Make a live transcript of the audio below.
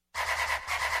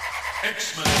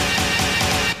X-Men.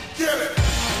 Get it!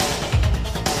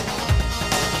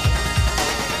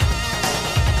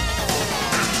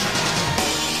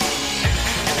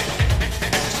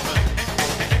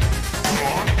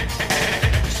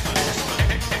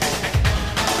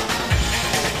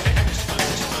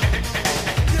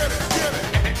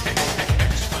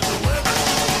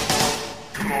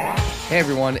 Hey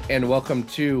everyone, and welcome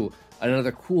to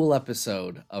another cool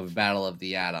episode of Battle of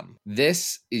the Atom.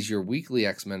 This is your weekly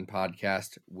X-Men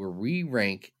podcast where we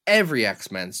rank every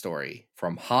X-Men story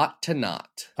from hot to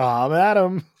not. I'm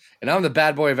Adam. And I'm the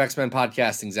bad boy of X-Men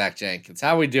podcasting, Zach Jenkins.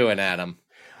 How we doing, Adam?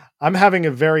 I'm having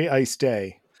a very ice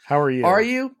day. How are you? Are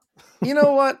you? You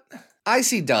know what?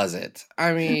 Icy does it.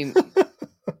 I mean,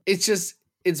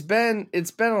 it's been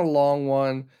a long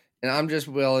one, and I'm just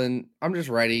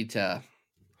ready to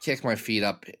kick my feet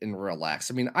up and relax.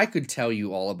 I mean, I could tell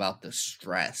you all about the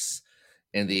stress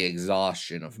and the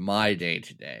exhaustion of my day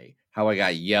today, how I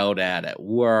got yelled at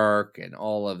work and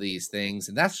all of these things.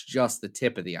 And that's just the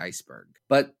tip of the iceberg.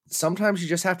 But sometimes you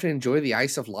just have to enjoy the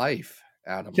ice of life,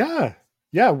 Adam. Yeah.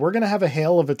 We're going to have a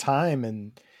hail of a time.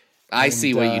 And I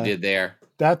see what you did there.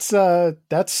 That's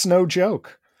no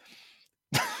joke.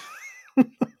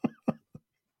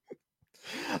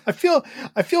 I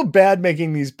feel bad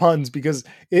making these puns because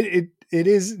it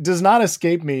does not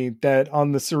escape me that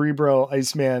on the Cerebro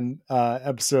Iceman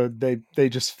episode they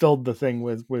just filled the thing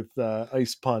with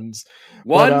ice puns.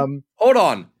 Hold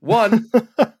on. One,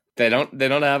 they don't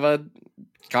have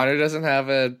Connor doesn't have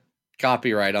a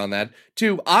copyright on that.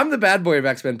 Two, I'm the bad boy of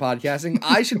X-Men podcasting.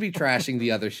 I should be trashing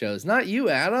the other shows, not you,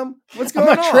 Adam. What's going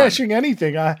on? I'm not trashing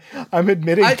anything. I'm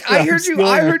admitting. I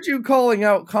heard you calling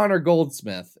out Connor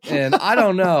Goldsmith, and I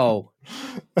don't know.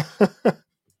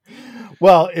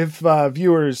 Well, if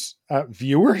viewers,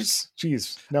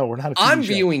 geez, no, we're not. I'm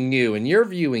viewing you, and you're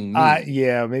viewing me.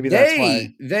 Yeah, maybe that's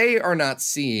why they are not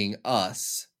seeing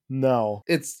us. No,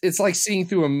 it's like seeing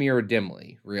through a mirror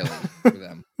dimly, really, for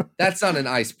them. That's not an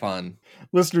ice pun.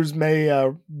 Listeners may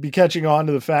be catching on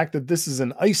to the fact that this is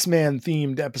an Iceman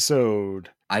themed episode.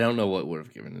 I don't know what would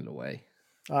have given it away.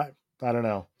 I don't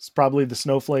know. It's probably the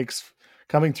snowflakes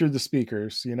coming through the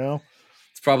speakers, you know?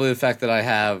 It's probably the fact that I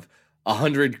have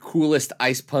 100 coolest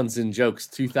ice puns and jokes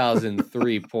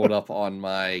 2003 pulled up on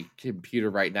my computer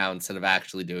right now instead of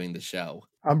actually doing the show.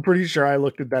 I'm pretty sure I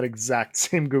looked at that exact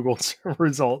same Google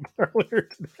result earlier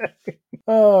today.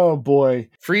 Oh boy.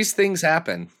 Freeze things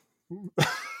happen.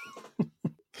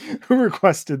 Who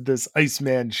requested this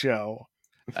Iceman show?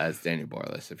 It's Daniel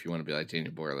Borlis. If you want to be like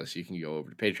Daniel Borlis, you can go over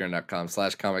to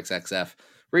patreon.com/comicsxf,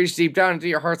 reach deep down into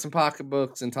your hearts and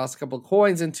pocketbooks and toss a couple of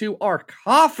coins into our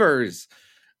coffers.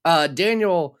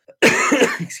 Daniel,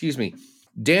 excuse me,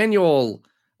 Daniel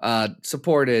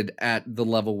supported at the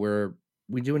level where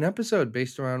we do an episode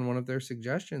based around one of their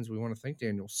suggestions. We want to thank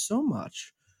Daniel so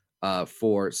much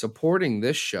for supporting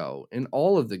this show and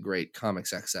all of the great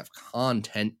Comics XF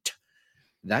content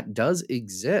that does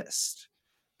exist.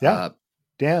 Yeah,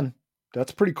 Dan,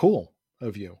 that's pretty cool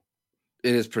of you.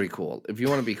 It is pretty cool. If you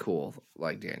want to be cool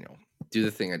like Daniel, do the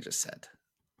thing I just said.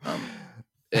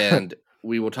 And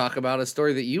we will talk about a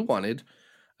story that you wanted,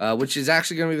 which is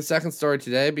actually going to be the second story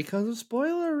today because of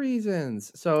spoiler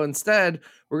reasons. So instead,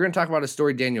 we're going to talk about a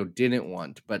story Daniel didn't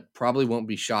want, but probably won't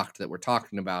be shocked that we're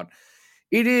talking about.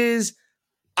 It is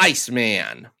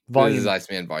Iceman. This is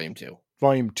Iceman Volume 2.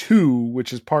 Volume 2,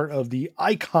 which is part of the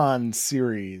Icon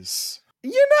series.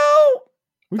 You know,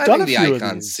 I think the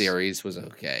Icon series was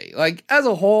okay. Like, as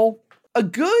a whole, a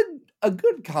good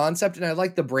concept, and I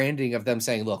like the branding of them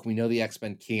saying, look, we know the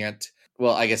X-Men can't,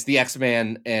 well, I guess the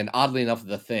X-Men, and oddly enough,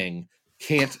 the Thing,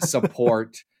 can't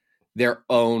support their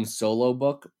own solo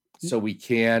book, so we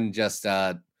can just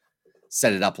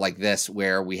set it up like this,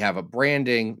 where we have a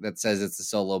branding that says it's a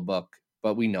solo book,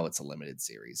 but we know it's a limited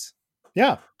series.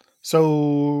 Yeah.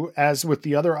 So, as with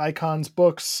the other Icons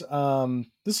books,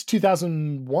 this is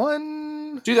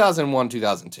 2001? 2001,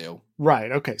 2002.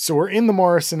 Right, okay. So, we're in the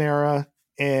Morrison era,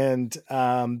 and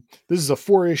this is a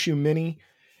 4-issue mini,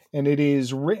 and it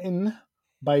is written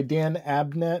by Dan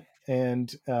Abnett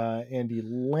and Andy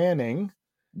Lanning.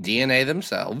 DNA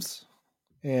themselves.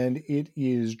 And it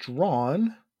is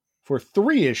drawn for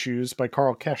 3 issues by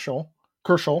Carl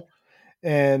Kerschel,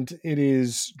 and it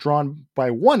is drawn by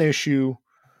 1 issue,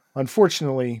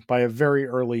 unfortunately, by a very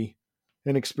early,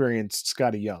 inexperienced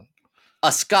Scotty Young.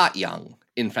 A Scott Young,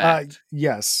 in fact.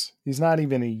 Yes. He's not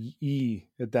even a E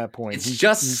at that point. He's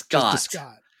just Scott. Just a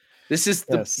Scott.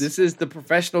 This is the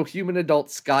professional human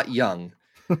adult Scott Young,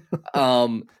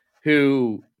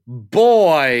 who,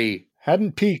 boy,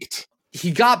 hadn't peaked.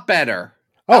 He got better.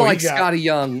 I like Scotty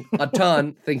Young a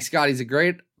ton. Think Scotty's a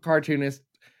great cartoonist.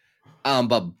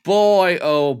 But boy,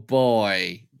 oh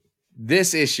boy,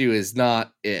 this issue is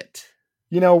not it.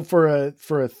 For a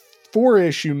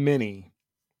 4-issue mini,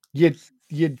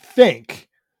 you'd think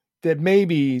that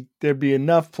maybe there'd be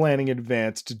enough planning in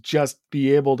advance to just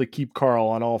be able to keep Carl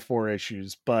on all 4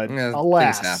 issues, but Yeah,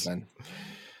 alas, things happen.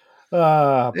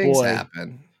 Things Things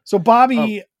happen. So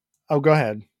Bobby, go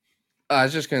ahead. I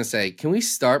was just gonna say, can we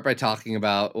start by talking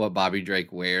about what Bobby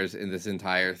Drake wears in this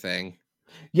entire thing?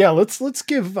 Yeah, let's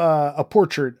give a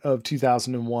portrait of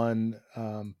 2001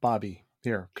 Bobby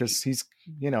here, because he's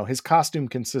his costume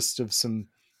consists of some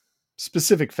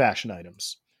specific fashion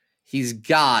items. He's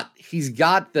got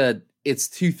the it's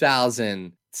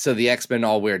 2000, so the X-Men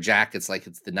all wear jackets like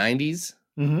it's the 90s.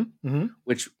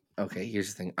 Which, okay,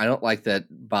 here's the thing. I don't like that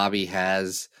Bobby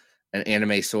has an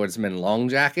anime swordsman long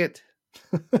jacket.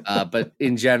 But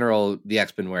in general, the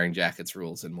X-Men wearing jackets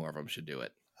rules, and more of them should do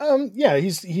it. Yeah,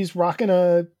 he's rocking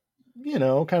a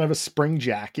kind of a spring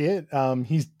jacket.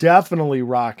 He's definitely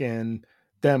rocking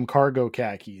them cargo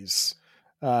khakis.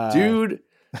 Dude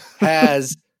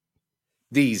has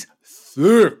these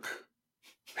thick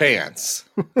pants.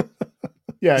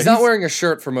 Yeah, he's not wearing a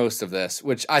shirt for most of this,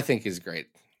 which I think is great.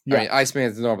 Yeah. I mean,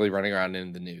 Iceman's normally running around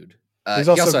in the nude. He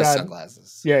also has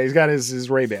sunglasses. Yeah, he's got his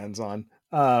Ray-Bans on.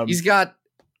 He's got,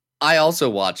 I also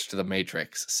watched The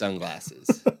Matrix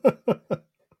sunglasses.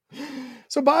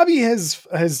 So Bobby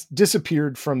has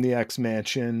disappeared from the X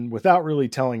Mansion without really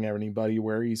telling anybody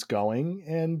where he's going.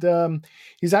 And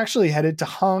he's actually headed to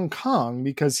Hong Kong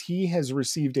because he has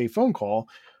received a phone call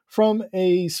from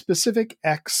a specific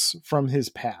ex from his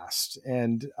past.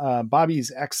 And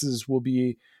Bobby's exes will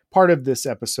be part of this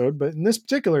episode. But in this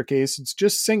particular case, it's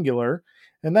just singular.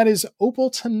 And that is Opal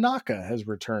Tanaka has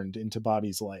returned into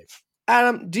Bobby's life.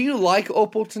 Adam, do you like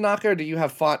Opal Tanaka, or do you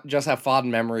have just have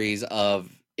fond memories of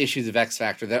issues of X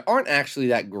Factor that aren't actually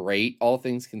that great, all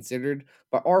things considered,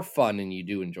 but are fun and you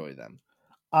do enjoy them?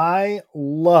 I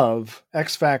love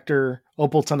X Factor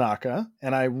Opal Tanaka,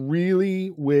 and I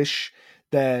really wish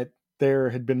that there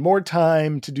had been more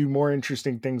time to do more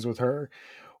interesting things with her.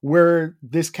 Where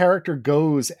this character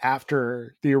goes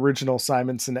after the original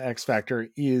Simonson X Factor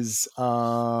is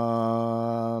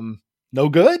no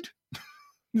good.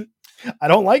 I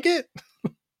don't like it.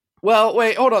 Well,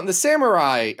 wait, hold on. The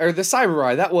Samurai or the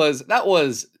Cyberrai, that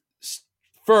was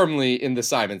firmly in the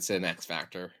Simonson X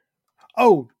Factor.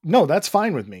 Oh, no, that's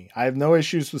fine with me. I have no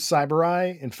issues with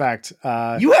Cyberrai. In fact,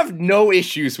 you have no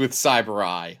issues with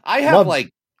Cyberrai. I have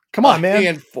come on, man.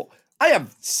 Handful. I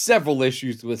have several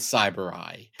issues with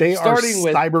Cyberrai. They starting are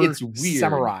with cyber it's weird.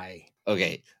 samurai.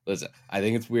 Okay, listen. I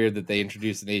think it's weird that they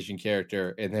introduce an Asian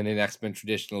character and then in X-Men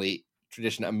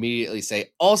tradition immediately say,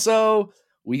 also,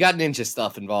 we got ninja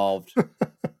stuff involved.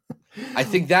 I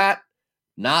think that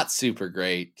not super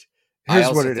great. Here's I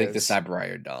also what it think is. the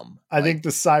Cyberrai are dumb. I think the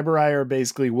Cyberrai are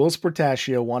basically Will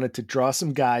Spartaccio wanted to draw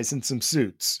some guys in some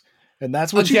suits. And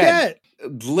that's what you get.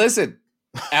 Listen,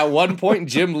 at one point,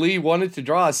 Jim Lee wanted to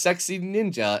draw a sexy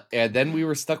ninja, and then we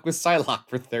were stuck with Psylocke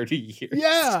for 30 years.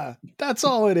 Yeah, that's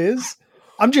all it is.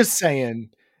 I'm just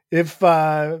saying, if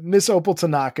Miss Opal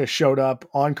Tanaka showed up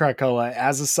on Krakoa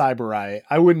as a Cyberrai,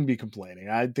 I wouldn't be complaining.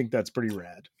 I think that's pretty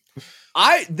rad.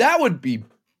 That would be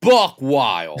buck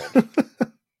wild.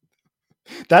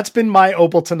 That's been my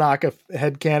Opal Tanaka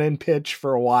headcanon pitch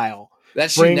for a while.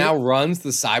 That she now runs the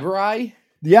Cyberrai?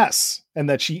 Yes, and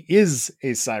that she is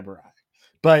a Cyberrai.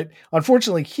 But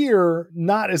unfortunately here,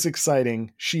 not as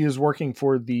exciting. She is working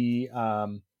for the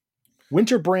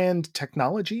Winterbrand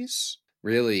Technologies.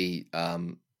 Really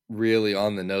on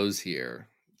the nose here.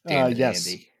 Yes,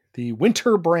 Andy. The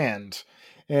Winterbrand.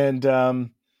 And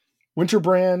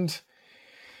Winterbrand,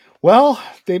 well,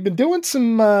 they've been doing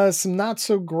some not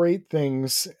so great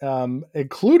things,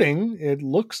 including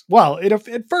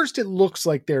at first it looks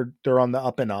like they're on the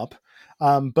up and up.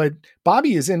 But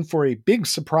Bobby is in for a big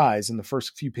surprise in the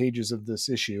first few pages of this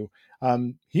issue.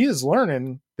 He is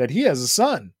learning that he has a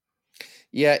son.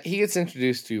 Yeah, he gets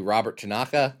introduced to Robert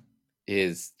Tanaka,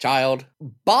 his child.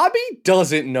 Bobby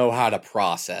doesn't know how to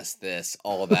process this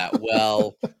all that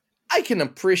well. I can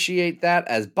appreciate that,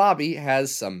 as Bobby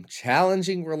has some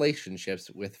challenging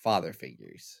relationships with father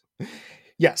figures.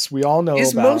 Yes, we all know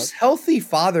his most healthy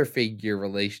father figure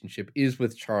relationship is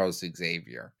with Charles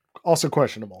Xavier. Also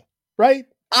questionable, right?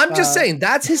 I'm just saying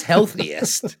that's his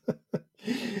healthiest.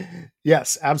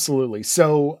 Yes, absolutely.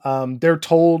 So they're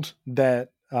told that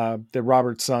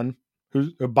Robert's son,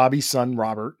 Bobby's son,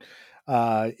 Robert,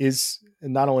 is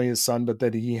not only his son, but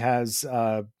that he has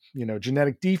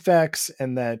genetic defects,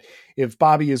 and that if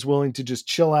Bobby is willing to just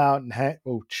chill out and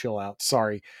chill out.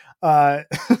 Sorry.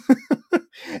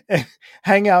 and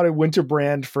hang out at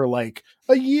Winterbrand for like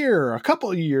a year, a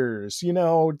couple of years,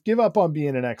 give up on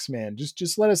being an X-Man.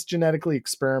 Just let us genetically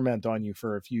experiment on you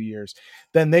for a few years.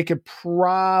 Then they could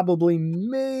probably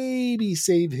maybe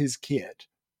save his kid.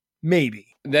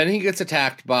 Maybe. Then he gets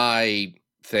attacked by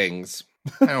things.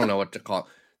 I don't know what to call.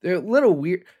 They're little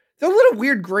weird. They're little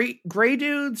weird gray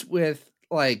dudes with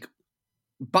like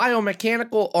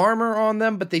biomechanical armor on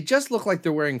them, but they just look like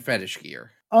they're wearing fetish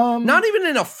gear. Not even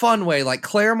in a fun way, like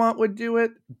Claremont would do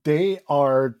it. They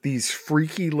are these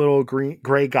freaky little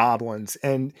gray goblins,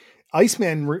 and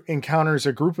Iceman encounters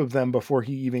a group of them before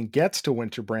he even gets to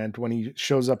Winterbrand when he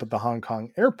shows up at the Hong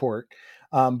Kong airport.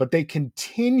 But they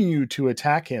continue to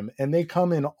attack him, and they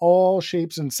come in all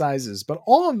shapes and sizes, but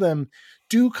all of them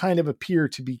do kind of appear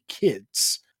to be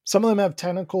kids. Some of them have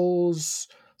tentacles.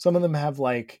 Some of them have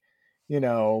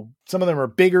some of them are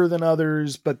bigger than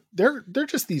others, but they're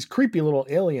just these creepy little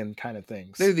alien kind of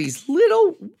things. They're these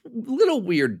little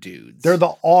weird dudes. They're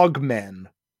the Augmen.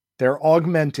 They're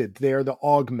augmented. They are the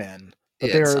Augmen,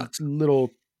 but they're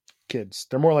little kids.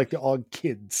 They're more like the Aug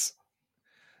kids.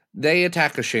 They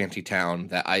attack a shanty town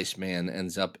that Iceman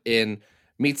ends up in,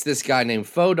 meets this guy named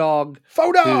Fodog.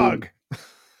 Fodog!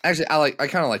 Actually, I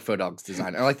kind of like Fodog's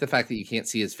design. I like the fact that you can't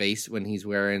see his face when he's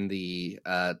wearing the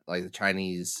the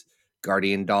Chinese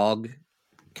guardian dog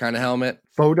kind of helmet.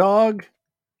 Fodog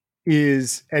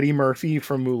is Eddie Murphy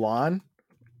from Mulan.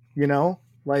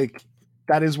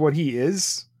 That is what he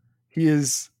is. He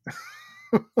is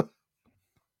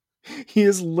he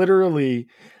is literally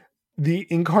the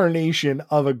incarnation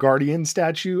of a guardian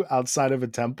statue outside of a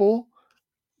temple,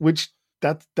 which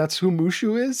that's who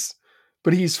Mushu is,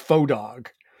 but he's Fodog.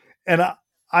 And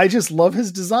I just love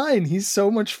his design. He's so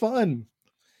much fun.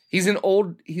 He's an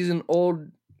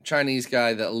old Chinese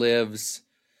guy that lives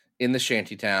in the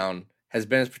shantytown, has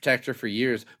been his protector for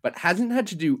years, but hasn't had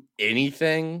to do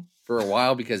anything for a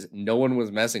while because no one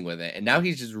was messing with it. And now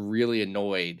he's just really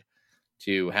annoyed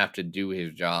to have to do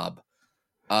his job.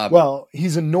 Well,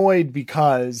 he's annoyed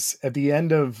because at the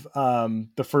end of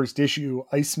the first issue,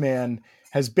 Iceman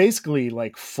has basically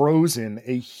frozen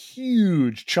a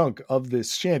huge chunk of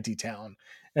this shantytown.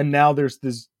 And now there's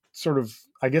this sort of,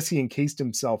 I guess he encased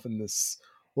himself in this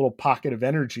little pocket of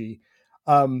energy.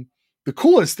 The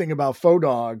coolest thing about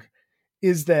Fodog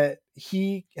is that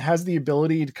he has the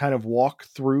ability to kind of walk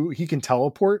through, he can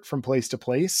teleport from place to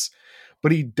place,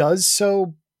 but he does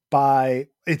so by,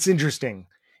 it's interesting.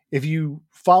 If you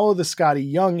follow the Scotty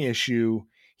Young issue,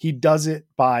 he does it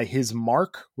by his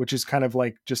mark, which is kind of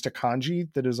like just a kanji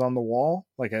that is on the wall,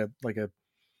 like a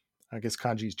I guess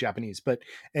kanji is Japanese, but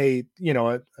a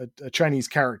Chinese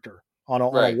character on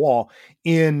a wall.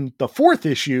 In the fourth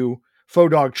issue,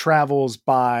 Fodog travels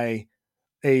by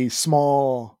a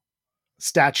small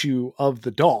statue of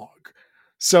the dog.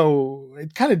 So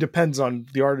it kind of depends on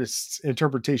the artist's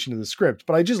interpretation of the script,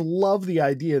 but I just love the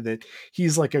idea that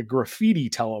he's like a graffiti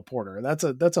teleporter.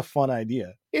 That's a fun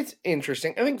idea. It's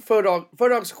interesting. I think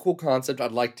Fodog's a cool concept.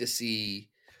 I'd like to see.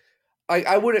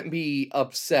 I wouldn't be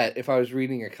upset if I was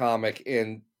reading a comic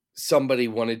and somebody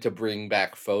wanted to bring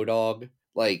back Fodog.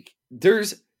 There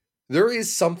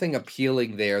is something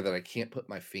appealing there that I can't put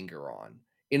my finger on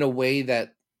in a way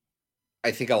that I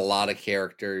think a lot of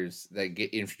characters that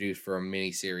get introduced for a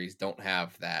miniseries don't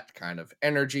have that kind of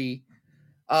energy.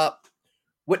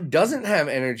 What doesn't have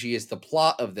energy is the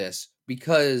plot of this,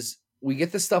 because we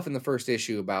get this stuff in the first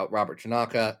issue about Robert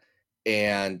Tanaka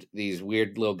and these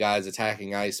weird little guys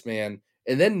attacking Iceman,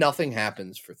 and then nothing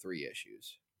happens for 3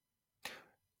 issues.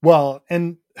 Well,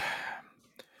 and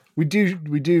we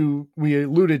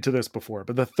alluded to this before,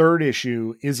 but the third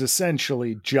issue is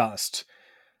essentially just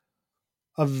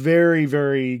a very,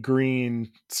 very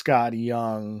green Scotty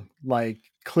Young,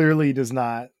 clearly does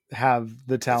not have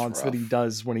the talents that he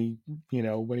does when he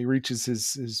reaches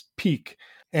his peak.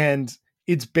 And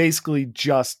it's basically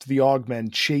just the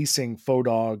Augmen chasing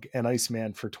Fodog and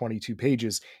Iceman for 22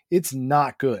 pages. It's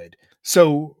not good.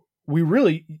 So we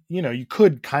really, you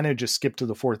could kind of just skip to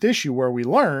the fourth issue where we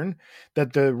learn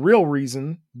that the real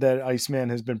reason that Iceman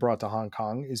has been brought to Hong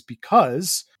Kong is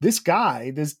because this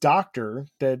doctor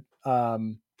that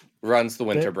runs the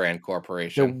Winterbrand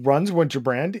Corporation. That runs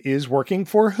Winterbrand is working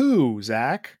for who,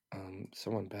 Zach?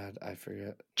 Someone bad. I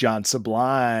forget. John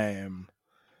Sublime.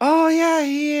 Oh, yeah,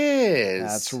 he is.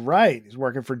 That's right. He's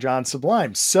working for John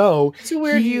Sublime. So it's a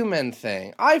weird human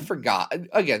thing. I forgot.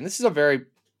 Again, this is a very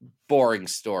boring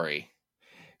story.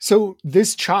 So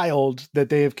this child that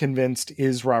they have convinced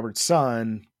is Robert's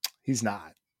son, he's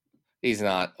not. He's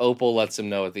not. Opal lets him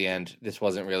know at the end, this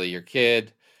wasn't really your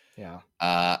kid. Yeah.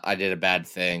 I did a bad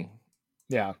thing.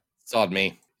 Yeah. It's on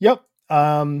me. Yep.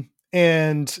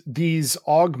 And these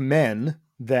augmen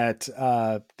that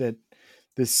that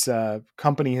this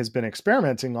company has been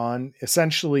experimenting on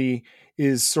essentially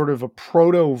is sort of a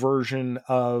proto version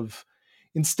of,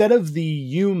 instead of the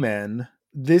human,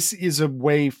 this is a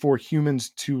way for humans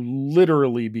to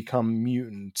literally become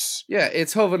mutants. Yeah,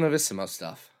 it's Hovanovissimo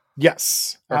stuff.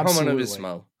 Yes, Or absolutely.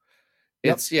 Homonivismo.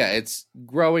 Yep. It's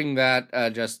growing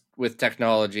that just with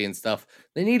technology and stuff.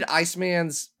 They need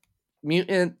Iceman's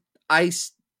mutant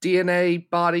ice DNA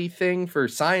body thing for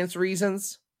science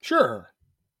reasons. Sure.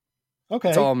 Okay.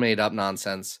 It's all made up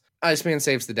nonsense. Iceman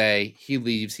saves the day. He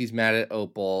leaves. He's mad at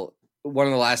Opal. One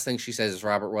of the last things she says is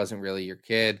Robert wasn't really your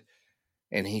kid.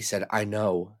 And he said, I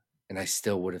know, and I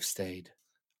still would have stayed.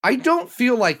 I don't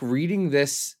feel like reading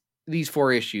these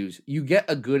 4 issues, you get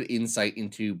a good insight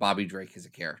into Bobby Drake as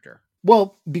a character.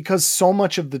 Well, because so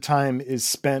much of the time is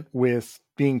spent with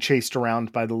being chased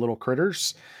around by the little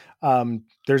critters.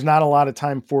 There's not a lot of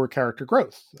time for character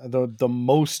growth. The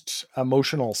most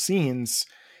emotional scenes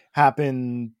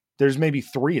happen. There's maybe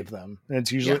 3 of them, and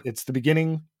it's usually it's the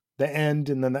beginning, the end,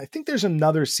 and then I think there's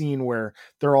another scene where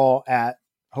they're all at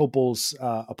Hopal's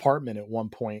apartment at one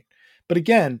point. But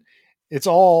again, it's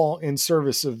all in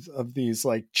service of these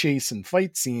like chase and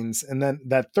fight scenes, and then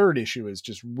that 3rd issue is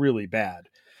just really bad.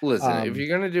 Listen, if you're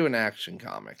going to do an action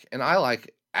comic, and I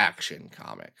like action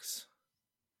comics,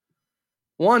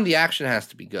 1, the action has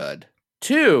to be good.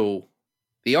 2,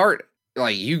 the art,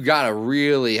 like, you got to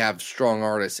really have strong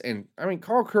artists. And, I mean,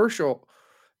 Carl Kerschel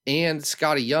and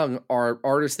Scotty Young are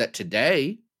artists that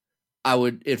today, I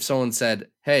would, if someone said,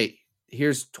 hey,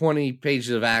 here's 20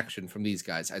 pages of action from these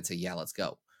guys, I'd say, yeah, let's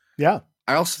go. Yeah.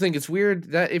 I also think it's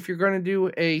weird that if you're going to do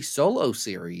a solo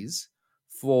series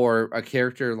for a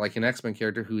character like an X-Men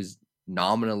character who's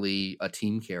nominally a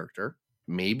team character,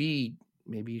 maybe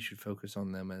you should focus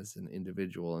on them as an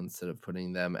individual instead of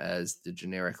putting them as the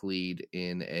generic lead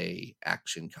in a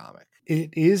action comic. It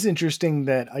is interesting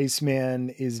that Iceman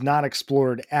is not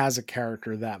explored as a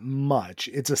character that much.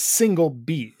 It's a single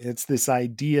beat. It's this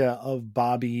idea of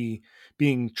Bobby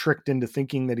being tricked into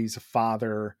thinking that he's a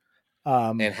father.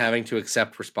 And having to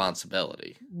accept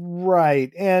responsibility.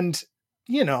 Right. And,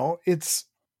 you know, it's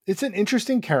an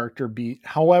interesting character beat.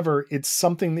 However, it's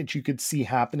something that you could see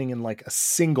happening in like a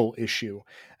single issue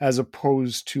as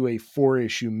opposed to a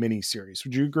 4-issue miniseries.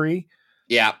 Would you agree?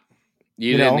 Yeah.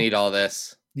 You didn't need all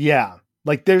this. Yeah.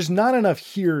 Like there's not enough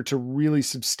here to really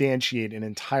substantiate an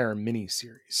entire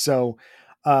miniseries. So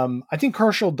I think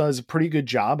Kerschel does a pretty good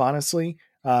job, honestly,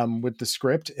 with the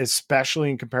script, especially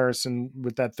in comparison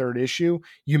with that 3rd issue.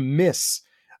 You miss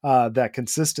that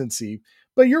consistency.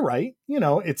 But you're right. You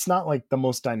know, it's not like the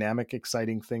most dynamic,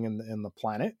 exciting thing in the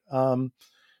planet.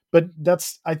 But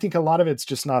I think a lot of it's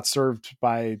just not served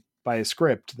by a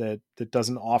script that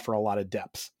doesn't offer a lot of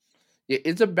depth.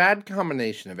 It's a bad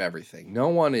combination of everything. No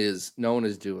one is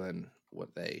doing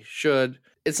what they should.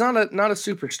 It's not a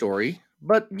super story,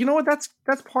 but you know what? That's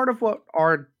part of what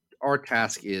our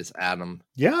task is, Adam.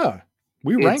 Yeah,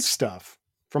 we rank stuff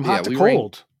from hot to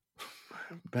cold.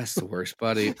 Best to worst,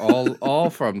 buddy. All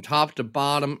from top to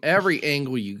bottom, every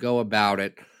angle you go about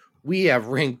it. We have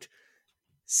ranked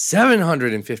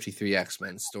 753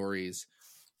 X-Men stories,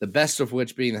 the best of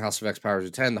which being the House of X Powers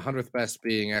of 10, the 100th best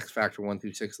being X Factor 1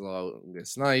 through 6, The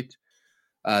Longest Night.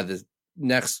 The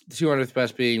next 200th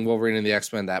best being Wolverine and the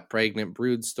X-Men, that pregnant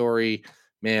brood story.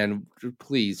 Man,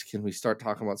 please, can we start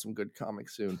talking about some good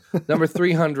comics soon? Number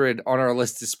 300 on our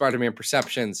list is Spider-Man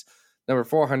Perceptions. Number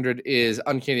 400 is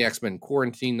Uncanny X-Men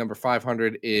Quarantine. Number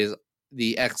 500 is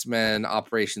the X-Men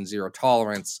Operation Zero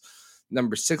Tolerance.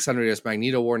 Number 600 is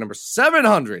Magneto War. Number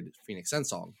 700, Phoenix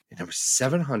Endsong. And number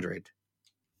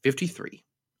 753,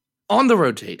 on the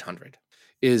road to 800,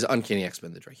 is Uncanny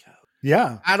X-Men The Draco.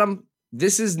 Yeah. Adam,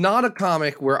 this is not a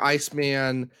comic where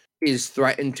Iceman is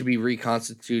threatened to be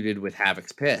reconstituted with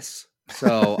Havoc's piss.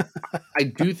 So I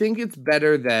do think it's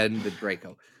better than the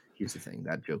Draco. Here's the thing,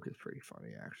 that joke is pretty funny,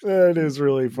 actually. It is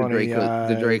really funny.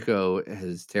 The Draco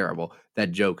is terrible.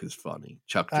 That joke is funny.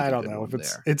 Chuck, I don't know if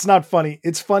it's not funny.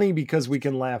 It's funny because we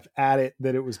can laugh at it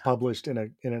that it was published in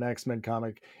an X-Men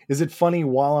comic. Is it funny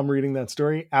while I'm reading that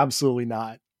story? Absolutely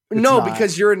not. No,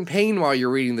 because you're in pain while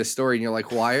you're reading the story, and you're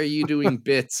like, why are you doing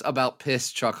bits about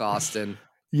piss, Chuck Austin?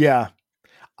 Yeah.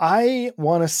 I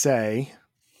want to say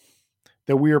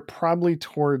that we are probably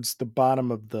towards the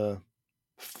bottom of the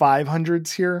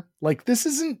 500s here. Like, this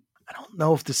isn't, I don't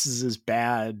know if this is as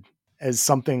bad as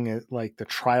something like the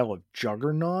Trial of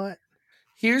Juggernaut.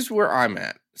 Here's where I'm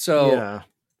at. So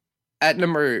at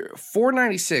number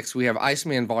 496, we have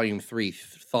Iceman Volume 3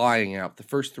 thawing out the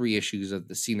first 3 issues of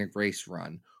the Scenic Race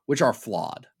run, which are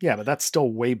flawed. Yeah, but that's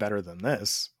still way better than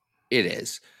this. It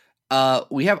is.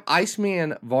 We have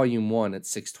Iceman Volume 1 at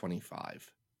 $6.25.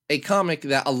 A comic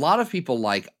that a lot of people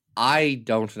like. I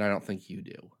don't, and I don't think you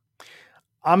do.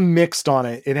 I'm mixed on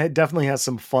it. Definitely has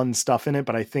some fun stuff in it,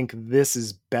 but I think this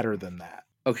is better than that.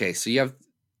 Okay, so you have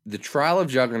The Trial of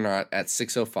Juggernaut at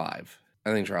 $6.05.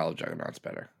 I think Trial of Juggernaut's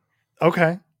better.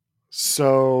 Okay.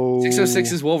 So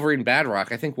 606 is Wolverine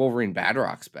Badrock. I think Wolverine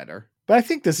Badrock's better. But I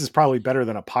think this is probably better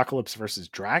than Apocalypse versus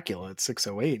Dracula at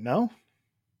 608, no?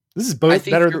 This is both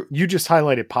better. You just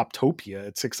highlighted Poptopia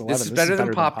at 611. This is better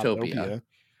than Poptopia.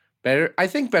 Better, I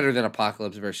think better than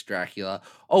Apocalypse versus Dracula.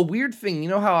 Oh, weird thing. You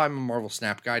know how I'm a Marvel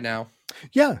Snap guy now?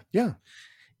 Yeah.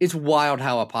 It's wild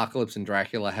how Apocalypse and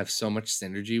Dracula have so much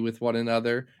synergy with one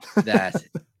another that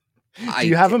Do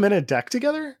you have them in a deck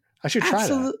together? I should try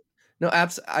that. No,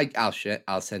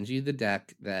 I'll send you the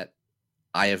deck that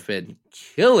I have been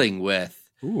killing with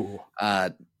over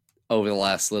the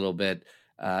last little bit,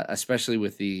 especially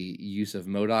with the use of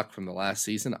MODOK from the last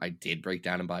season. I did break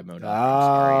down and buy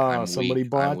MODOK. Somebody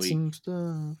bought some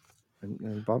stuff. I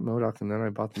bought MODOK and then I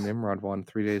bought the Nimrod one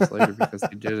 3 days later because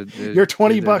they did it. You're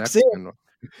 $20 in.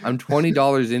 I'm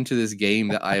 $20 into this game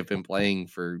that I have been playing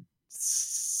for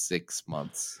 6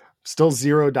 months. Still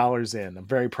 $0 in. I'm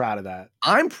very proud of that.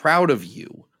 I'm proud of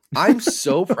you. I'm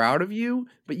so proud of you,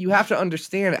 but you have to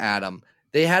understand, Adam,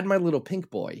 they had my little pink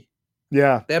boy.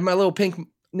 Yeah. They had my little pink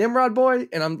Nimrod boy,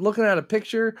 and I'm looking at a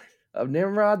picture of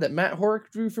Nimrod that Matt Horick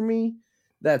drew for me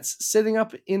that's sitting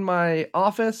up in my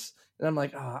office, and I'm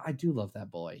like, I do love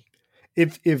that boy.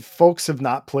 If folks have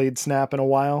not played Snap in a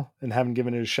while and haven't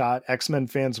given it a shot, X-Men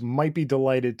fans might be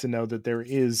delighted to know that there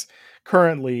is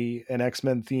currently an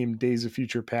X-Men themed Days of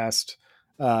Future Past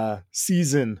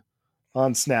season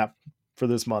on Snap for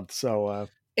this month. So,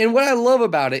 and what I love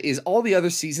about it is all the other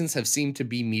seasons have seemed to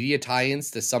be media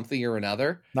tie-ins to something or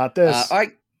another. Not this.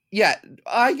 I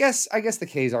guess the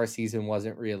Kazar season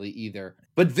wasn't really either,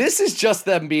 but this is just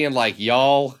them being like,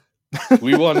 y'all,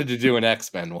 we wanted to do an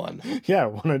X-Men one. Yeah,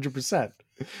 100%.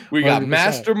 We got 100%.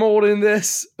 Master Mold in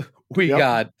this. We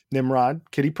got Nimrod,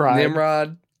 Kitty Pryde.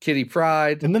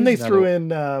 And then they threw in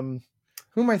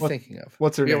who am I thinking of?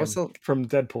 What's her name? From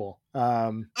Deadpool.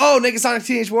 Negasonic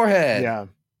Teenage Warhead.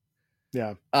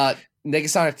 Yeah.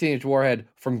 Negasonic Teenage Warhead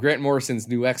from Grant Morrison's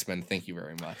new X-Men. Thank you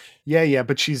very much. Yeah,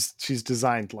 but she's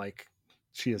designed like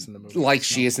she is in the movie. Like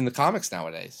she is in the comics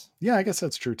nowadays. Yeah, I guess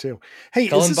that's true too. Hey,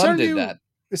 Cullen Bunn did that.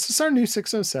 Is this our new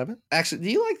 607? Actually, do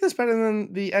you like this better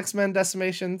than the X-Men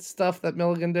Decimation stuff that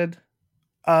Milligan did?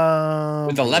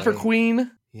 With the Leper Queen?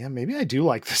 Yeah, maybe I do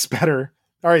like this better.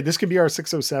 All right, this could be our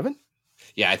 607.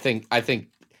 Yeah, I think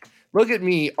look at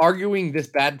me arguing this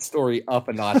bad story up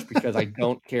a notch because I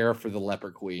don't care for the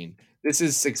Leper Queen. This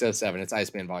is 607. It's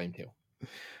Iceman Volume 2.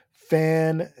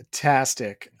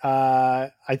 Fantastic.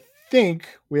 I think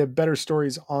we have better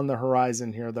stories on the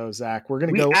horizon here, though, Zach. We're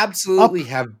going to go. We absolutely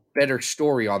have better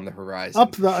story on the horizon.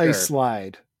 Up the ice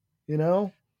slide, you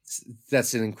know?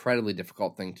 That's an incredibly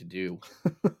difficult thing to do.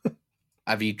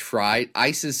 Have you tried?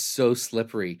 Ice is so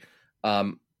slippery.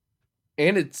 And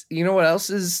it's, you know what else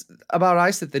is about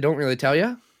ice that they don't really tell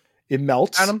you? It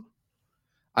melts. Adam?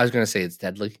 I was going to say it's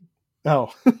deadly.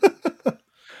 Oh.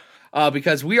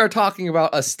 Because we are talking about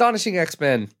Astonishing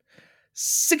X-Men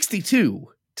 62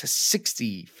 to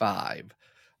 65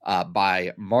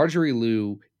 by Marjorie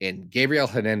Liu and Gabriel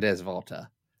Hernandez Volta.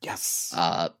 Yes.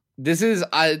 This is,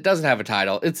 it doesn't have a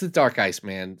title. It's the Dark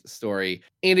Iceman story.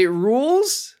 And it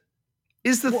rules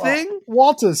is the thing.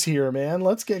 Walta's here, man.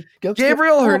 Let's get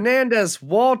Gabriel Hernandez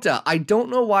Volta. I don't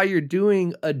know why you're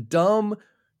doing a dumb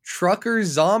trucker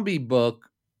zombie book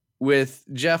with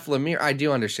Jeff Lemire. I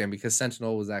do understand because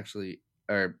Sentinel was actually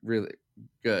really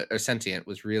good, or Sentient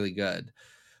was really good.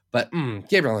 But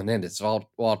Gabriel Hernandez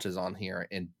Volta's on here,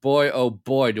 and boy, oh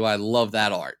boy, do I love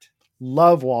that art.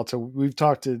 Love Walta. We've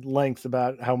talked at length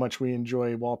about how much we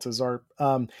enjoy Walta's art.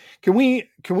 Can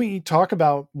we talk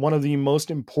about one of the most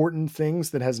important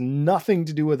things that has nothing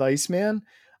to do with Iceman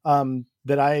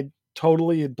that I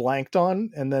totally had blanked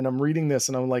on, and then I'm reading this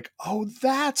and I'm like, oh,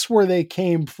 that's where they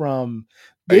came from.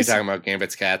 Are you talking about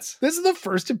Gambit's Cats? This is the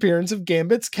first appearance of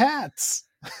Gambit's Cats.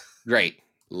 Great.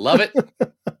 Love it.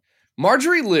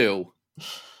 Marjorie Liu,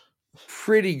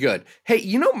 pretty good. Hey,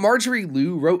 you know Marjorie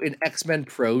Liu wrote an X-Men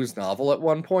prose novel at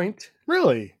one point?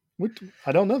 Really?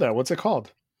 I don't know that. What's it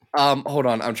called? Hold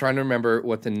on. I'm trying to remember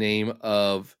what the name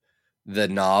of the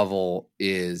novel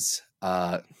is.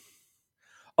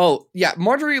 Oh, yeah.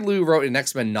 Marjorie Liu wrote an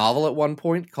X-Men novel at one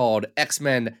point called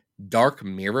X-Men Dark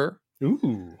Mirror.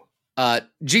 Ooh.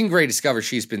 Jean Grey discovers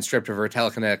she's been stripped of her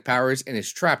telekinetic powers and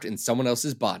is trapped in someone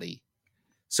else's body.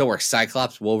 So are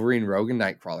Cyclops, Wolverine, Rogue, and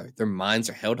Nightcrawler. Their minds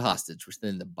are held hostage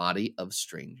within the body of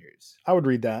strangers. I would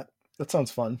read that. That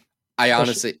sounds fun. I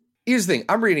honestly, here's the thing.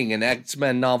 I'm reading an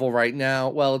X-Men novel right now.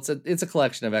 Well, it's a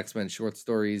collection of X-Men short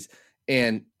stories,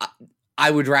 and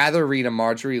I would rather read a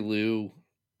Marjorie Liu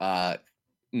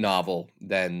novel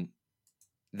than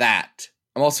that.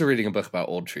 I'm also reading a book about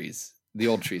old trees. The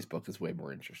old trees book is way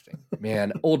more interesting.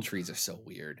 Man, old trees are so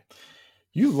weird.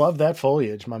 You love that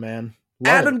foliage, my man.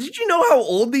 Love Adam, it. did you know how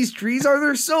old these trees are?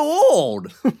 They're so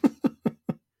old.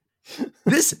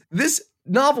 This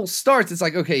novel starts. It's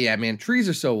like, okay, yeah, man, trees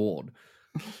are so old.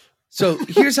 So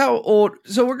here's how old.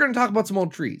 So we're going to talk about some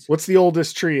old trees. What's the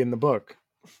oldest tree in the book?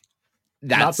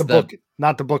 That's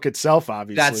Not the book itself,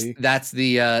 obviously. That's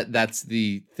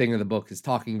the thing of the book, is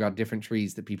talking about different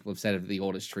trees that people have said are the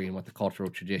oldest tree and what the cultural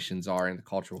traditions are and the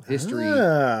cultural history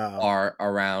are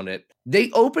around it.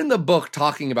 They open the book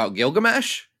talking about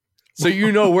Gilgamesh, so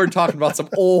we're talking about some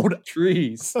old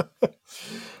trees.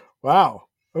 Wow.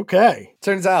 Okay.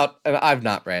 Turns out, and I've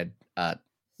not read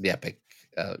the epic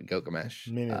Gilgamesh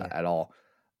Me neither. at all.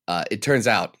 It turns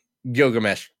out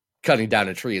Gilgamesh cutting down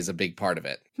a tree is a big part of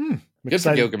it. Good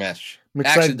for Gilgamesh. I'm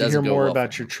excited to hear more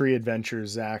about your tree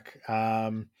adventures, Zach.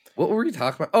 What were we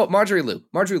talking about? Oh, Marjorie Liu.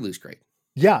 Marjorie Liu's great.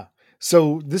 Yeah.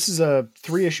 So this is a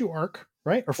 3-issue arc,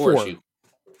 right? Or four? Issue.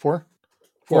 Four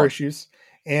issues.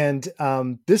 And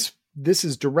this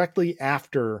is directly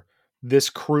after this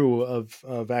crew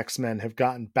of X-Men have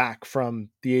gotten back from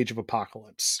the Age of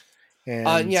Apocalypse.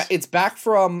 And it's back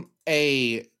from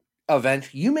a event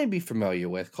you may be familiar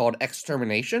with called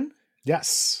Extermination.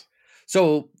 Yes.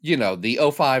 So, the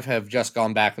O5 have just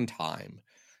gone back in time,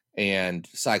 and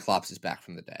Cyclops is back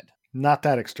from the dead. Not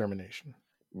that Extermination.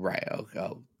 Right.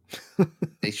 Oh.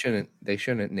 They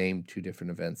shouldn't name two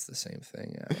different events the same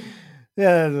thing.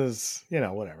 Yeah, it is,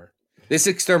 whatever. This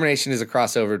Extermination is a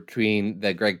crossover between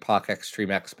the Greg Pak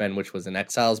Extreme X-Men, which was an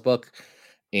Exiles book,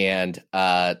 and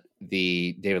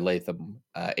the David Latham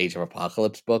Age of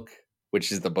Apocalypse book,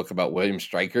 which is the book about William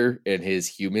Stryker and his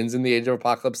humans in the Age of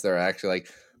Apocalypse. They're actually like,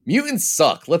 mutants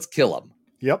suck, let's kill them.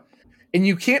 Yep. And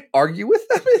you can't argue with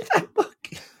them in that book,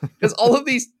 because all of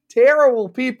these terrible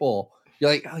people, you're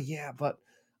like, oh yeah, but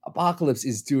Apocalypse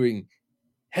is doing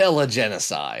hella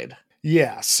genocide.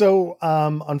 Yeah. So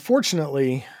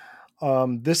unfortunately,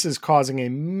 this is causing a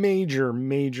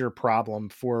major problem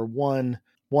for one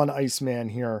Iceman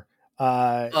here.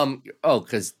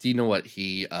 Because do you know what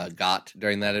he got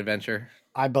during that adventure?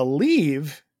 I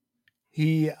believe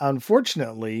he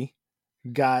unfortunately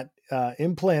got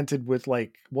implanted with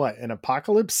an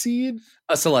apocalypse seed?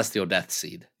 A celestial death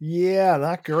seed. Yeah,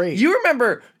 not great. You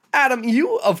remember, Adam,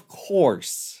 you of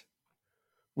course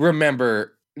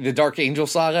remember the Dark Angel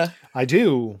saga? I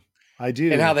do.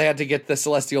 And how they had to get the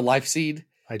celestial life seed?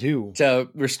 I do. To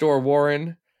restore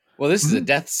Warren. Well, this is a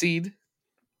death seed.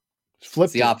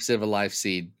 It's the opposite of a life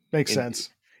seed. Makes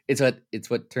sense. It's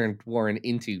what turned Warren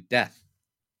into death.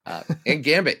 And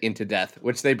Gambit into death,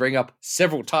 which they bring up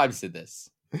several times in this.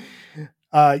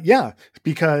 Yeah,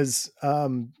 because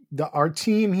our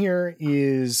team here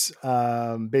is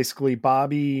basically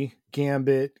Bobby,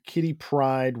 Gambit, Kitty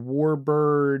Pryde,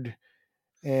 Warbird,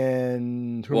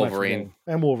 and Wolverine.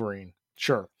 And Wolverine.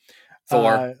 Sure.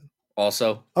 Thor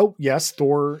also. Oh, yes,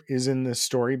 Thor is in this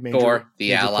story. Thor,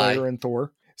 the ally. And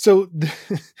Thor. So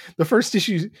the first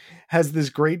issue has this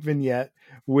great vignette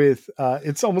with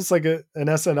it's almost like an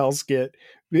SNL skit.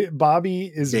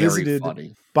 Bobby is visited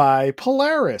by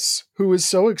Polaris, who is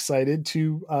so excited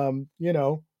to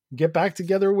get back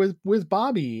together with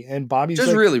Bobby, and Bobby's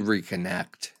just really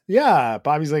reconnect. Yeah,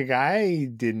 Bobby's like, I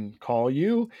didn't call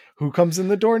you. Who comes in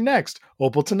the door next?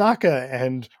 Opal Tanaka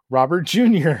and Robert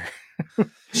Jr.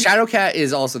 Shadowcat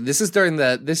is also. This is during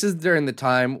the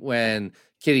time when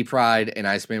Kitty Pryde and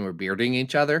Iceman were bearding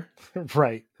each other.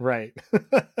 Right.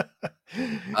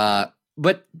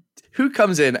 But who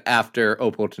comes in after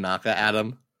Opal Tanaka,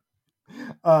 Adam?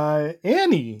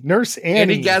 Annie, Nurse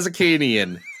Annie. Annie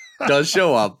Gazakanian does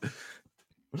show up.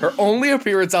 Her only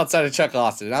appearance outside of Chuck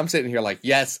Austin. And I'm sitting here like,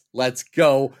 yes, let's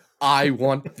go. I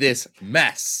want this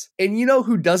mess. And you know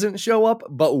who doesn't show up,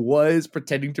 but was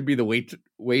pretending to be the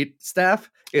wait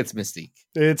staff? It's Mystique.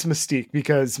 It's Mystique,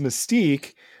 because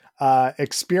Mystique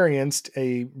experienced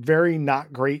a very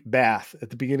not great bath at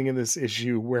the beginning of this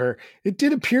issue, where it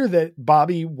did appear that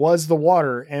Bobby was the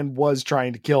water and was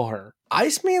trying to kill her.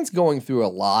 Iceman's going through a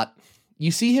lot.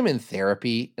 You see him in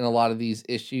therapy in a lot of these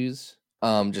issues,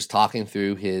 just talking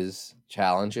through his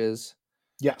challenges.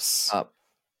 Yes.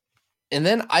 And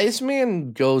then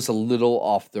Iceman goes a little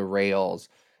off the rails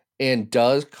and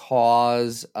does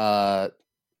cause an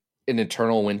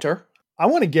eternal winter. I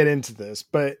want to get into this,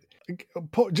 but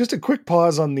just a quick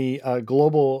pause on the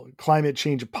global climate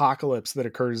change apocalypse that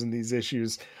occurs in these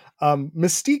issues.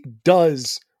 Mystique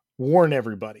does warn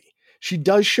everybody. She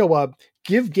does show up,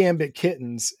 give Gambit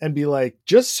kittens, and be like,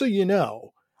 just so you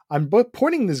know, I'm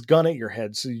pointing this gun at your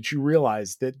head so that you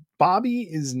realize that Bobby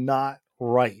is not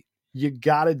right. You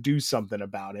got to do something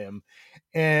about him.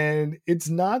 And it's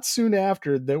not soon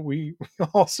after that we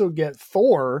also get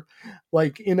Thor,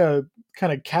 like in a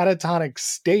kind of catatonic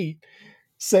state,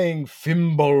 saying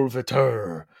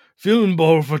Fimbulveter,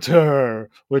 Fimbulveter,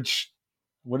 which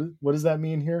what does that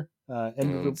mean here?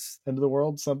 End of the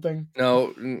world, something?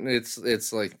 No,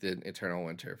 it's like the eternal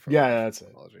winter. Yeah, that's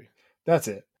it. That's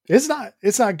it.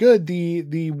 It's not good.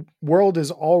 The world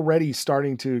is already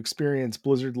starting to experience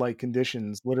blizzard-like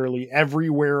conditions literally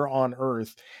everywhere on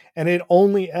Earth, and it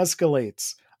only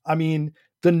escalates. I mean,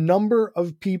 the number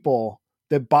of people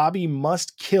that Bobby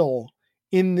must kill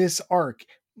in this arc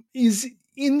is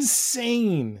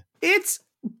insane. It's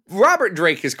Robert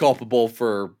Drake is culpable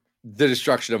for the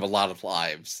destruction of a lot of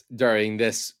lives during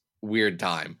this weird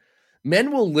time.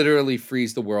 Men will literally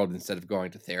freeze the world instead of going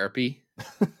to therapy.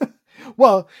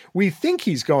 Well, we think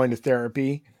he's going to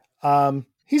therapy.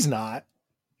 He's not.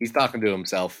 He's talking to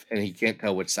himself, and he can't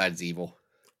tell which side's evil.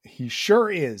 He sure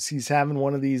is. He's having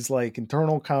one of these like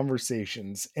internal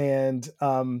conversations. And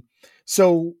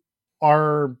so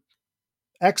our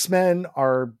X-Men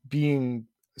are being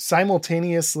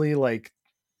simultaneously like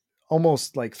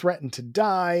almost like threatened to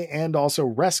die and also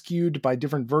rescued by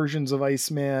different versions of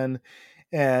Iceman.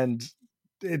 And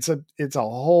it's a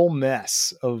whole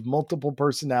mess of multiple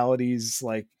personalities,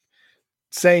 like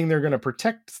saying they're going to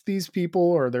protect these people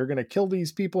or they're going to kill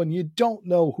these people. And you don't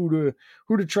know who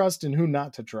to trust and who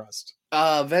not to trust.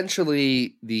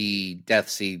 Eventually the Death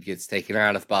Seed gets taken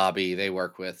out of Bobby. They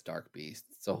work with Dark Beast.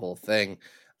 It's a whole thing.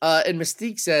 And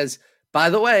Mystique says, by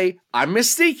the way, I'm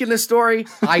Mystique in this story.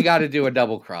 I got to do a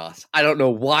double cross. I don't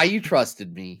know why you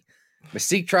trusted me.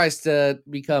 Mystique tries to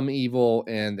become evil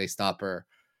and they stop her.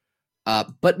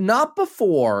 But not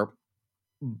before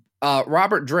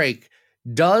Robert Drake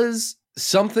does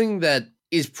something that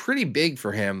is pretty big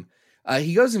for him.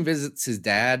 He goes and visits his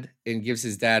dad and gives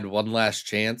his dad one last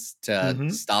chance to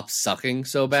stop sucking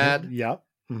so bad. Yep.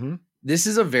 Mm-hmm. This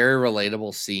is a very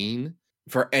relatable scene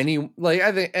for I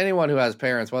think anyone who has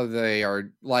parents, whether they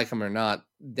are like them or not,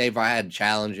 they've had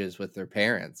challenges with their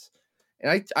parents.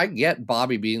 And I get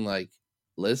Bobby being like,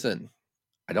 listen,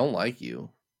 I don't like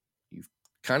you. You've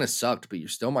kind of sucked, but you're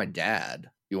still my dad.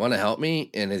 You want to help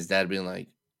me? And his dad being like,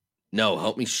 no,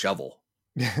 help me shovel.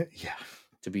 Yeah.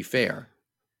 To be fair,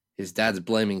 his dad's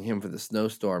blaming him for the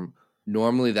snowstorm.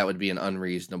 Normally that would be an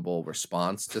unreasonable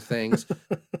response to things.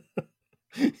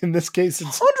 In this case,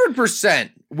 it's 100%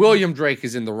 William Drake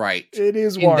is in the right. It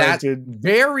is warranted.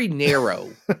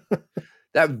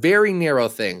 That very narrow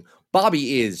thing.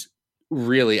 Bobby is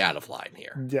really out of line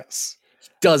here. Yes. He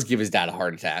does give his dad a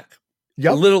heart attack.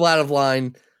 Yep. A little out of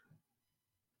line.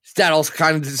 His dad also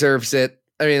kind of deserves it.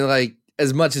 I mean, like,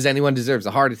 as much as anyone deserves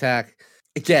a heart attack,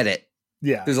 I get it.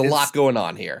 Yeah. There's a lot going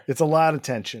on here. It's a lot of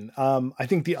tension. I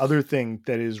think the other thing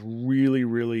that is really,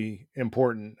 really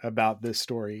important about this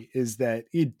story is that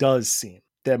it does seem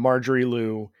that Marjorie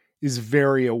Liu is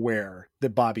very aware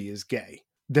that Bobby is gay.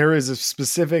 There is a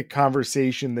specific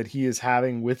conversation that he is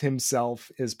having with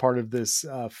himself as part of this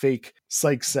fake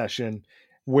psych session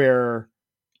where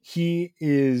he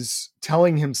is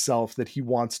telling himself that he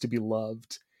wants to be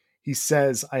loved. He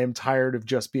says, I am tired of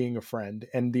just being a friend.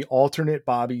 And the alternate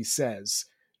Bobby says,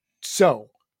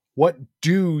 so what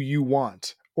do you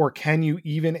want? Or can you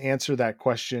even answer that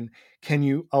question? Can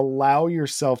you allow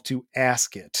yourself to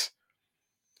ask it?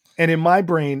 And in my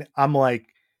brain, I'm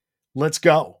like, let's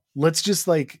go. Let's just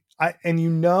and you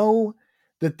know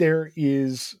that there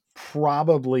is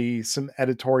probably some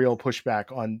editorial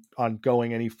pushback on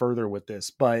going any further with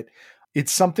this, but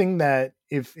it's something that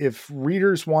if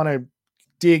readers want to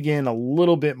dig in a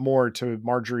little bit more to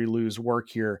Marjorie Liu's work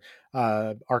here,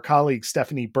 our colleague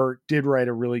Stephanie Burt did write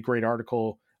a really great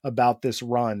article about this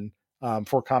run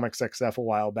for Comics XF a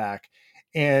while back.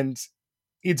 And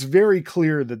it's very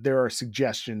clear that there are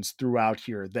suggestions throughout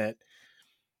here that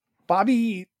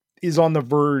Bobby is on the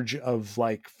verge of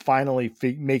like finally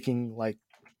making like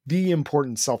the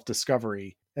important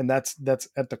self-discovery. And that's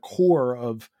at the core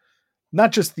of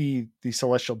not just the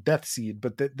celestial death seed,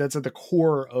 but that's at the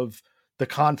core of the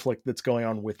conflict that's going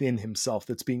on within himself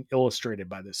that's being illustrated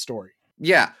by this story.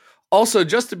 Yeah. Also,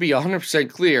 just to be 100%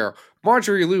 clear,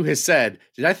 Marjorie Liu has said,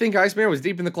 did I think Iceman was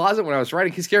deep in the closet when I was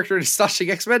writing his character in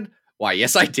Astonishing X-Men? Why,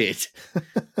 yes, I did.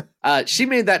 She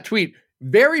made that tweet.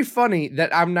 Very funny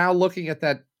that I'm now looking at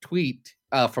that tweet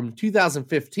from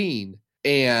 2015,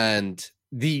 and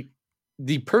the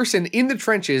person in the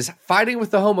trenches fighting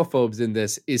with the homophobes in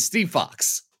this is Steve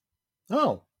Fox.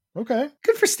 Oh, okay.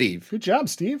 Good for Steve. Good job,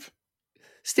 Steve.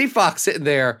 Steve Fox sitting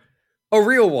there, a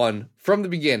real one from the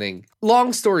beginning.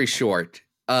 Long story short,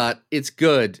 it's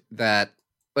good that,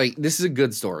 like, this is a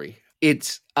good story.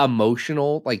 It's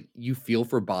emotional. Like, you feel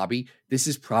for Bobby. This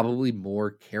is probably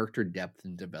more character depth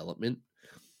and development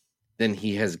than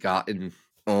he has gotten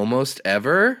almost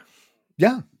ever.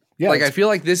 Yeah. Yeah. Like, I feel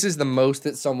like this is the most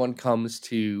that someone comes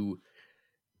to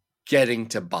getting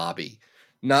to Bobby.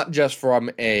 Not just from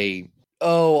I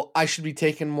should be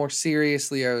taken more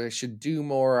seriously, or I should do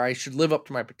more, or I should live up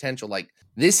to my potential. Like,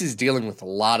 this is dealing with a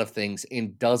lot of things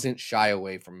and doesn't shy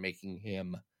away from making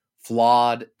him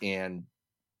flawed and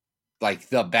like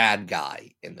the bad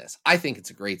guy in this. I think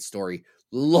it's a great story.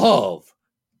 Love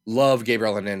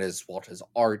Gabriel Hernandez Walter's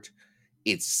art.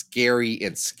 It's scary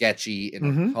and sketchy and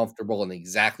uncomfortable and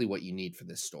exactly what you need for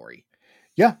this story.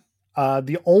 Yeah.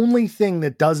 The only thing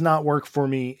that does not work for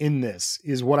me in this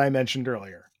is what I mentioned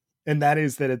earlier. And that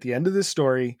is that at the end of this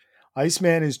story,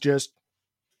 Iceman is just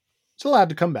allowed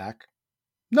to come back.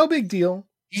 No big deal.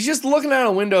 He's just looking out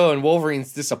a window and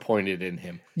Wolverine's disappointed in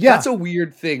him. Yeah. That's a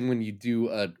weird thing when you do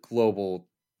a global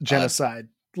genocide.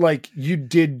 Like, you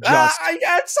did just...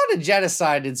 it's not a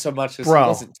genocide in so much as he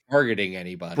wasn't targeting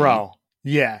anybody. Bro,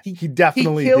 yeah, he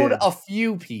definitely killed did. a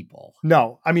few people.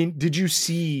 No, I mean, did you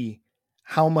see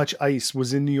how much ice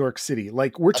was in New York City?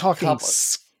 Like, we're talking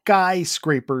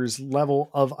skyscrapers level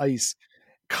of ice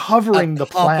covering the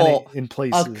planet in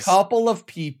places. A couple of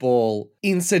people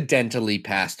incidentally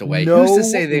passed away. Who's to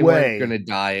say they weren't going to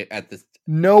die at the...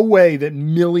 No way that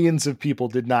millions of people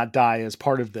did not die as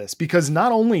part of this, because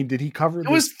not only did he cover... It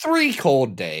was 3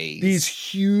 cold days. These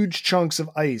huge chunks of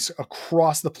ice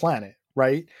across the planet,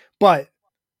 right? But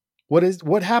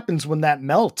what happens when that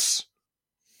melts?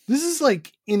 This is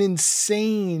like an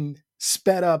insane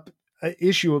sped up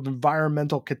issue of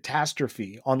environmental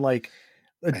catastrophe on like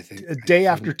a day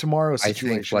after tomorrow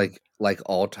situation. I think like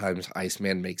all times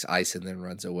Iceman makes ice and then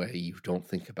runs away, you don't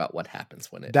think about what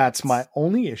happens when it That's my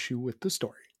only issue with the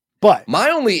story. But my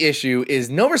only issue is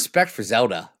no respect for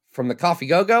Zelda from the Coffee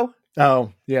Go-Go.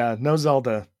 Oh, yeah, no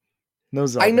Zelda.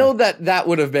 I know that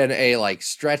would have been a like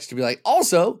stretch to be like,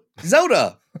 also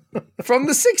Zelda from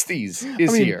the 60s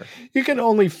is here. You can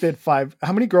only fit 5.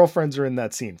 How many girlfriends are in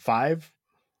that scene? 5?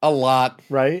 A lot.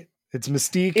 Right? It's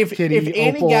Mystique, Kitty, if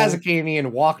Annie Opal.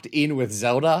 Gazakanian walked in with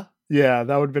Zelda, yeah,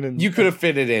 that would have been... You could have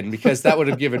fit it in, because that would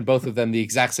have given both of them the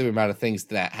exact same amount of things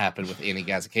that happened with Annie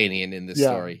Gazakanian in this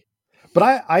story.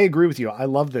 But I agree with you. I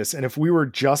love this. And if we were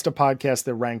just a podcast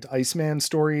that ranked Iceman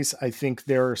stories, I think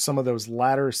there are some of those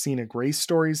latter Scenic Grace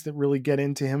stories that really get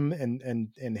into him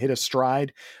and hit a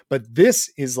stride. But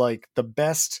this is like the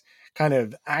best kind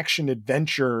of action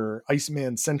adventure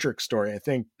Iceman centric story. I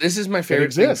think this is my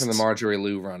favorite thing from the Marjorie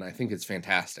Liu run. I think it's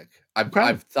fantastic.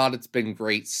 I've thought it's been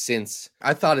great since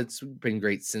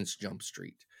Jump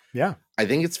Street. Yeah. I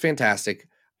think it's fantastic.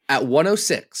 At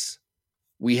 106,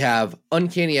 we have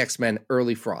Uncanny X-Men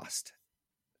Early Frost.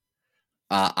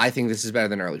 I think this is better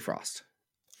than Early Frost.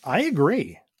 I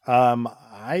agree.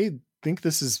 I think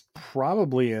this is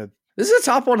probably this is a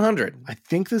top 100. I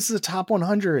think this is a top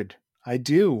 100. I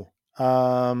do.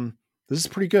 This is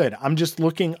pretty good. I'm just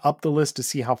looking up the list to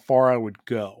see how far I would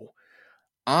go.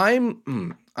 I'm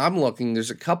looking.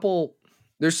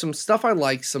 There's some stuff I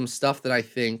like, some stuff that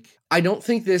I don't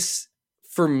think this,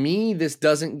 for me, this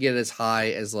doesn't get as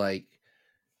high as like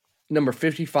number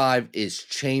 55 is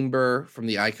Chamber from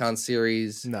the Icon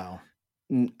series. No.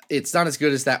 It's not as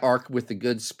good as that arc with the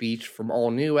good speech from All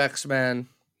New X-Men.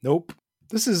 Nope.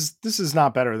 This is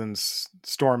not better than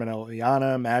Storm and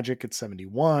Eliana Magic at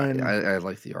 71. I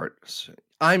like the art.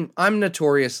 I'm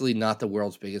notoriously not the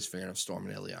world's biggest fan of Storm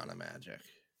and Eliana Magic.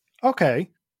 Okay.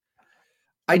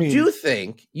 I do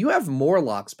think you have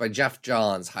Morlocks by Jeff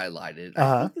Johns highlighted.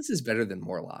 I think this is better than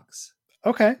Morlocks.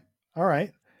 Okay. All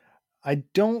right. I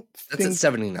don't think... That's at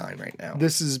 79 right now.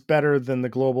 This is better than the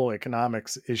Global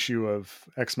Economics issue of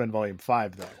X-Men Volume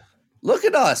 5, though. Look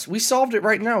at us. We solved it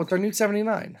right now with our new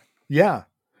 79. Yeah.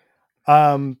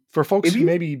 For folks who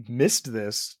maybe missed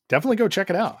this, definitely go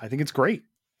check it out. I think it's great.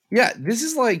 Yeah, this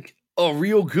is like a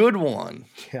real good one.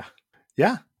 Yeah.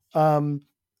 Yeah.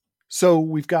 So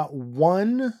we've got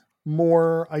one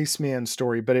more Iceman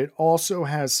story, but it also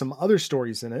has some other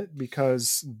stories in it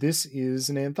because this is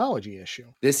an anthology issue.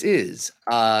 This is.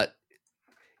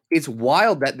 It's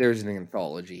wild that there's an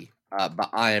anthology, but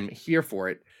I am here for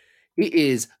it. It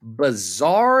is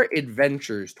Bizarre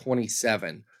Adventures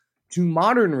 27. To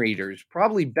modern readers,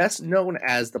 probably best known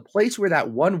as the place where that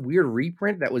one weird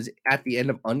reprint that was at the end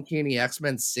of Uncanny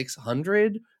X-Men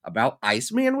 600 about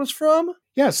Iceman was from.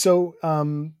 Yeah, so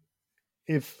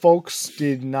if folks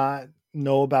did not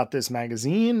know about this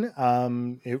magazine.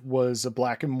 It was a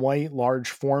black and white, large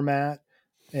format,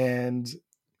 and,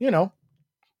 you know,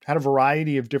 had a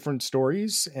variety of different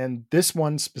stories. And this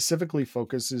one specifically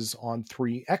focuses on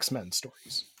 3 X-Men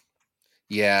stories.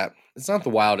 Yeah, it's not the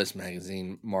wildest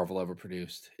magazine Marvel ever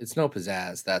produced. It's no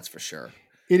pizzazz, that's for sure.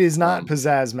 It is not Um,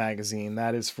 Pizzazz magazine,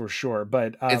 that is for sure.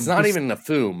 But it's not even a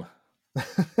Foom.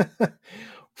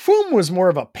 Foom was more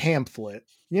of a pamphlet,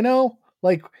 you know?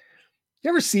 Like, you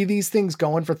ever see these things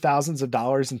going for thousands of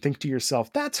dollars and think to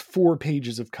yourself, that's 4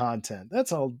 pages of content.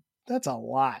 That's a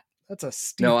lot. That's a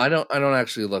steep. No, I don't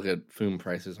actually look at Foom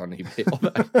prices on eBay all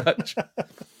that much.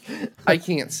 I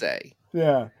can't say.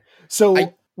 Yeah.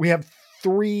 So we have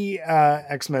 3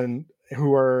 X-Men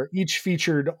who are each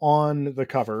featured on the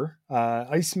cover.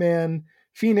 Iceman,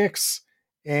 Phoenix,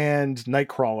 and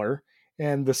Nightcrawler.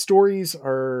 And the stories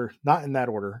are not in that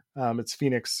order. It's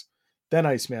Phoenix, then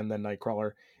Iceman, then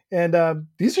Nightcrawler. And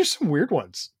these are some weird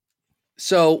ones.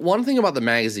 So one thing about the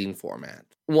magazine format,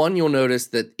 one, you'll notice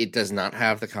that it does not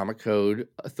have the Comic Code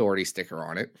Authority sticker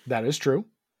on it. That is true.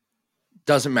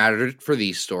 Doesn't matter for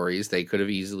these stories. They could have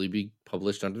easily be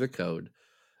published under the code,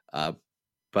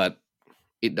 but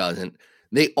it doesn't.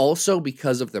 They also,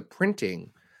 because of the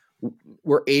printing,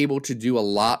 were able to do a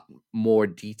lot more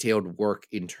detailed work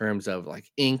in terms of like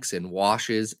inks and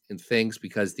washes and things,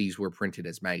 because these were printed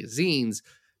as magazines,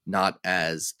 not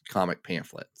as comic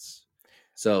pamphlets.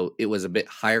 So it was a bit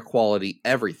higher quality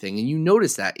everything. And you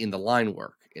notice that in the line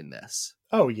work in this.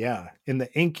 Oh, yeah. In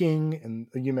the inking,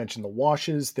 and you mentioned the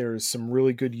washes, there's some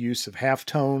really good use of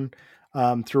halftone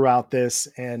throughout this.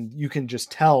 And you can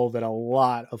just tell that a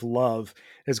lot of love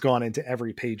has gone into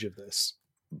every page of this.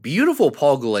 Beautiful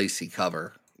Paul Gulacy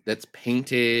cover that's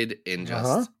painted and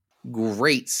just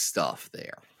great stuff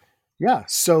there. Yeah.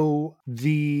 So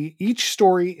each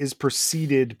story is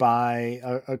preceded by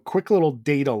a quick little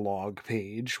data log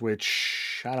page,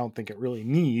 which I don't think it really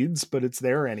needs, but it's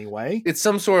there anyway. It's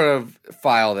some sort of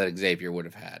file that Xavier would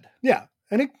have had. Yeah.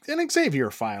 An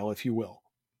Xavier file, if you will.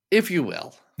 If you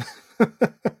will.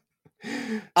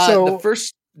 So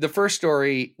the first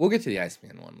story, we'll get to the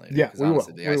Iceman one later. Yeah, we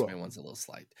honestly, will. The Iceman one's a little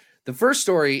slight. The first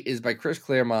story is by Chris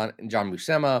Claremont and John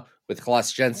Buscema with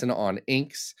Colossus Jensen on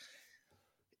inks.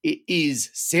 It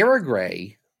is Sarah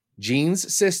Gray,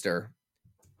 Jean's sister,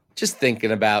 just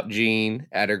thinking about Jean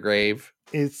at her grave.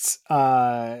 It's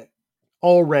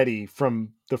already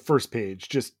from the first page,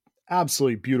 just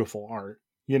absolutely beautiful art.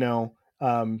 You know,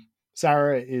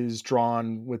 Sarah is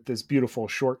drawn with this beautiful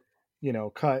short,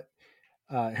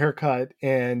 haircut,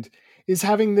 and is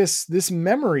having this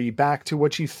memory back to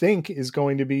what you think is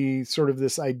going to be sort of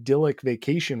this idyllic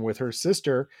vacation with her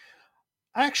sister.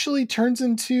 Actually turns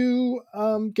into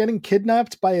getting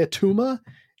kidnapped by Atuma.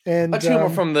 And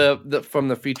Atuma from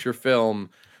the feature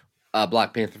film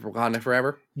Black Panther: Wakanda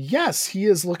Forever. Yes, he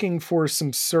is looking for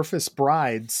some surface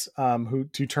brides who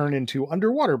to turn into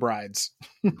underwater brides.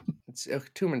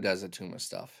 Atuma does Atuma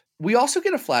stuff. We also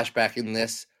get a flashback in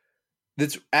this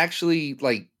that's actually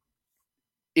like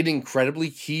an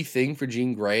incredibly key thing for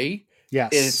Jean Grey.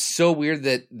 Yes. And it's so weird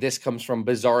that this comes from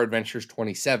Bizarre Adventures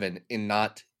 27 and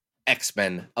not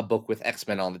X-Men, a book with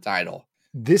X-Men on the title.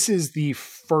 This is the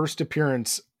first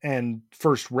appearance and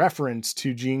first reference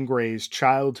to Jean Grey's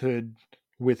childhood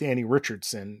with Annie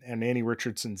Richardson and Annie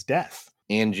Richardson's death.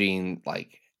 And Jean,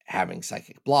 like, having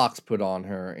psychic blocks put on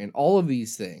her and all of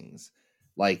these things.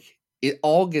 Like, it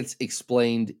all gets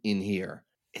explained in here.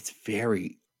 It's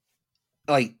very,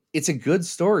 like, it's a good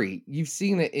story. You've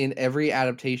seen it in every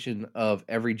adaptation of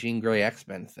every Jean Grey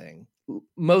X-Men thing.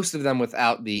 Most of them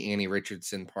without the Annie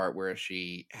Richardson part where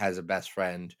she has a best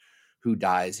friend who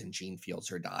dies and Jean feels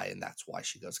her die, and that's why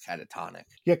she goes catatonic.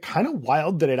 Yeah, kind of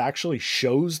wild that it actually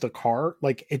shows the car.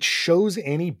 Like, it shows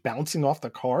Annie bouncing off the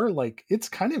car. Like, it's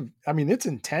kind of, I mean, it's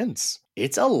intense.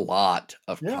 It's a lot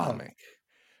of comic.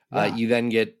 Yeah. You then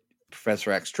get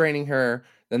Professor X training her.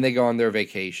 Then they go on their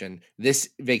vacation. This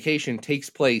vacation takes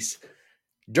place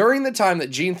during the time that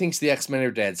Jean thinks the X-Men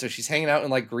are dead. So she's hanging out in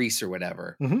like Greece or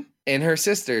whatever. Mm-hmm. And her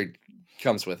sister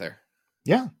comes with her.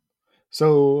 Yeah.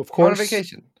 So, of course, on a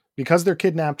vacation. Because they're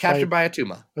kidnapped captured by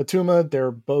Atuma.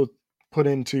 They're both put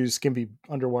into skimpy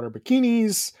underwater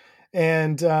bikinis.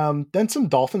 And then some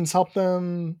dolphins help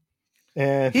them.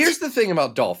 And here's the thing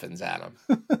about dolphins, Adam.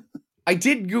 I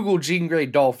did Google Jean Grey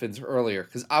dolphins earlier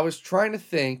because I was trying to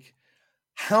think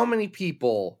how many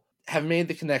people have made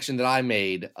the connection that I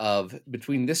made of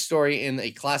between this story and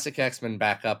a classic X-Men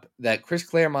backup that Chris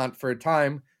Claremont for a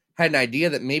time had an idea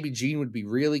that maybe Jean would be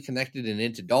really connected and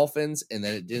into dolphins, and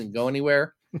then it didn't go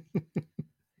anywhere.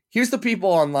 Here's the people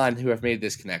online who have made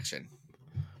this connection.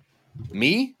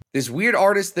 Me, this weird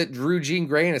artist that drew Jean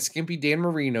Grey in a skimpy Dan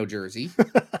Marino jersey,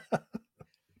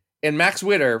 and Max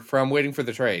Witter from Waiting for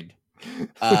the Trade.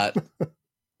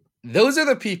 Those are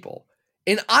the people.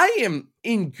 And I am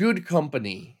in good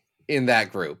company in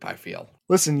that group, I feel.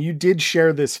 Listen, you did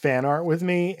share this fan art with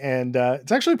me, and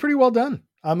it's actually pretty well done.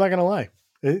 I'm not going to lie.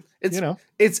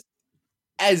 It's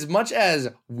as much as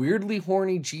weirdly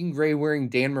horny Jean Grey wearing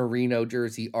Dan Marino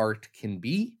jersey art can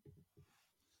be.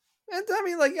 And I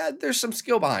mean, there's some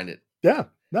skill behind it. Yeah.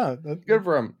 No. Good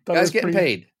for him. Guy's getting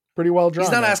paid. Pretty well drawn.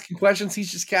 He's not asking questions.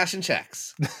 He's just cashing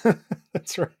checks.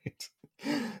 That's right.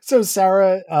 So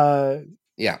Sarah,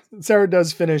 Sarah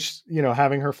does finish,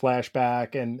 having her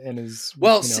flashback and is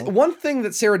one thing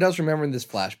that Sarah does remember in this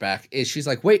flashback is she's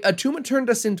like, wait, Atuma turned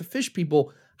us into fish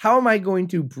people. How am I going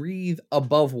to breathe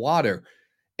above water?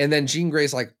 And then Jean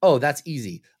Grey's like, oh, that's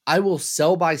easy. I will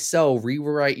cell by cell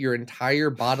rewrite your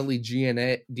entire bodily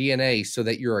DNA so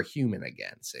that you're a human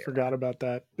again, Sarah. Forgot about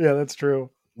that. Yeah, that's true.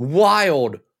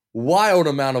 Wild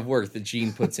amount of work that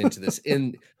Jean puts into this.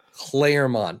 And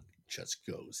Claremont just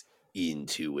goes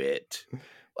into it.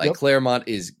 Claremont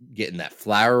is getting that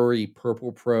flowery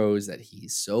purple prose that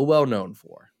he's so well known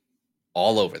for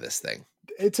all over this thing.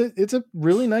 It's a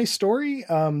really nice story.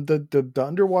 The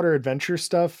underwater adventure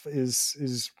stuff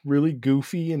is really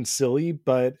goofy and silly,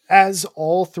 but as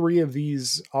all three of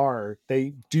these are,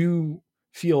 they do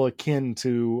feel akin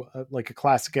to a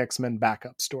classic X-Men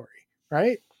backup story,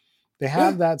 right? They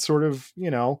have that sort of,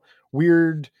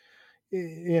 weird,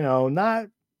 not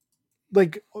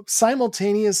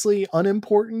simultaneously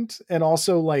unimportant and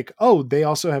also they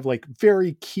also have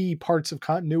very key parts of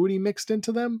continuity mixed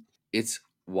into them. It's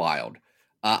wild.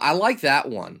 I like that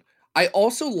one. I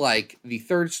also like the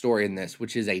third story in this,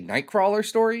 which is a Nightcrawler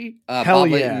story.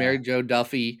 Bob Layton and Mary Jo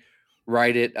Duffy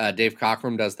write it. Dave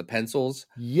Cockrum does the pencils.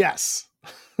 Yes.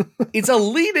 It's a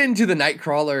lead into the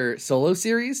Nightcrawler solo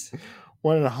series.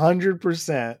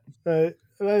 100%. I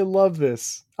love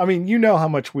this. I mean, how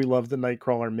much we love the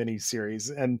Nightcrawler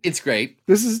miniseries, and it's great.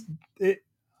 This is it.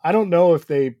 I don't know if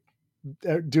they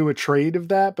do a trade of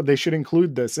that, but they should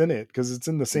include this in it because it's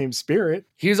in the same spirit.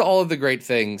 Here's all of the great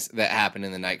things that happen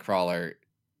in the Nightcrawler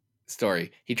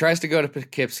story. He tries to go to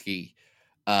Poughkeepsie,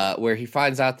 where he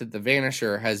finds out that the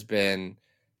Vanisher has been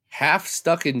half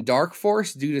stuck in Dark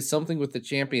Force due to something with the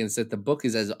Champions that the book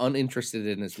is as uninterested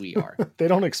in as we are. They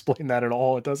don't explain that at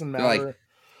all. It doesn't matter.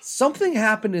 Something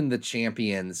happened in the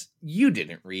Champions. You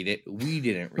didn't read it. We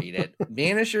didn't read it.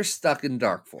 Vanisher stuck in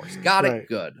Dark Force. Got it.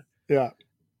 Good. Yeah.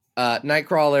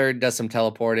 Nightcrawler does some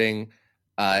teleporting,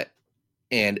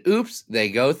 and oops, they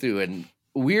go through a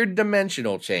weird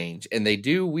dimensional change, and they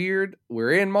do weird.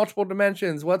 We're in multiple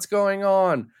dimensions. What's going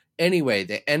on? Anyway,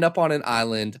 they end up on an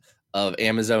island of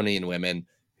Amazonian women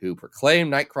who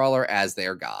proclaim Nightcrawler as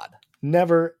their god.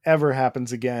 Never, ever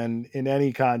happens again in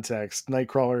any context.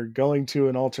 Nightcrawler going to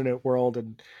an alternate world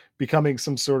and becoming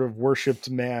some sort of worshipped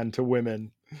man to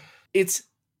women. It's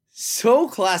so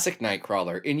classic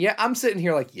Nightcrawler. And yet I'm sitting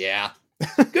here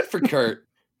good for Kurt.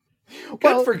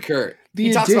 Good for Kurt.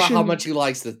 He talks about how much he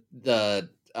likes the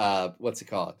what's it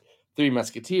called? Three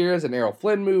Musketeers and Errol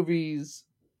Flynn movies.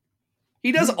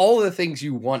 He does all of the things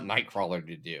you want Nightcrawler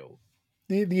to do.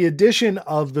 The addition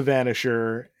of the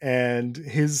Vanisher and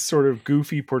his sort of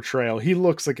goofy portrayal, he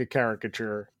looks like a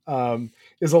caricature,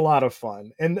 is a lot of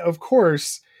fun. And of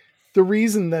course, the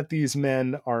reason that these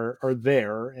men are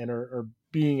there and are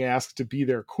being asked to be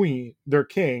their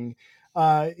king,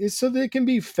 is so they can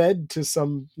be fed to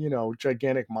some,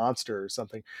 gigantic monster or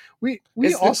something.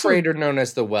 It's also the crater known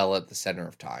as the Well at the Center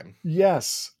of Time.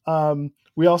 Yes.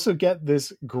 We also get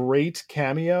this great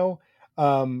cameo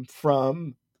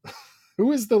from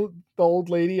who is the old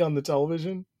lady on the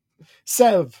television?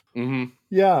 Sev. Mm-hmm.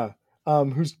 Yeah.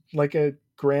 Who's like a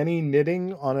granny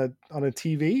knitting on a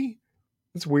TV.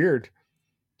 It's weird.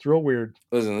 It's real weird.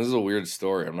 Listen, this is a weird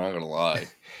story. I'm not going to lie.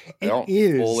 I don't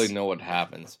fully know what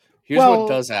happens. Here's what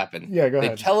does happen. Yeah, go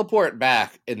ahead. They teleport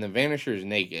back, and the Vanisher is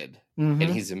naked, and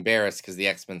he's embarrassed because the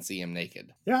X-Men see him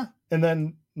naked. Yeah, and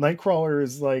then Nightcrawler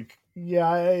is like, yeah,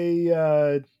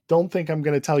 I don't think I'm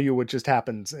going to tell you what just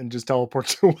happens, and just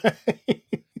teleports away.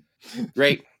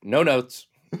 Great. No notes.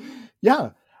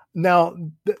 Yeah. Now,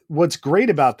 what's great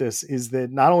about this is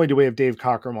that not only do we have Dave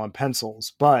Cockrum on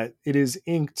pencils, but it is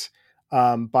inked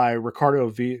by Ricardo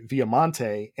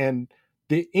Viamonte, and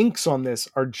the inks on this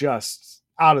are just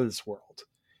out of this world.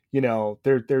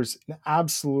 There's an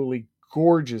absolutely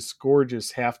gorgeous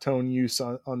halftone use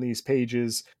on these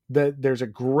pages. There's a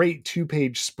great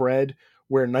 2-page spread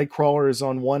where Nightcrawler is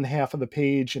on one half of the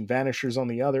page and Vanisher's on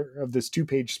the other of this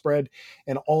 2-page spread,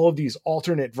 and all of these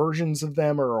alternate versions of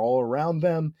them are all around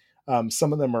them.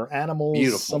 Some of them are animals,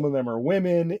 Beautiful. some of them are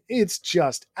women. It's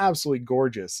just absolutely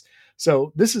gorgeous.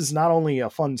 So this is not only a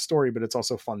fun story, but it's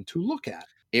also fun to look at.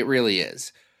 It really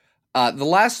is. The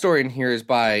last story in here is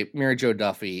by Mary Jo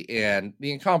Duffy and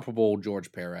the incomparable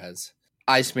George Perez.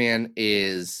 Iceman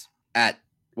is at,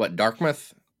 what,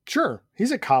 Dartmouth? Sure,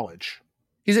 he's at college.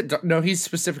 He's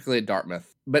specifically at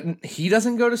Dartmouth. But he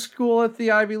doesn't go to school at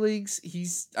the Ivy Leagues.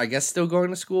 He's, I guess, still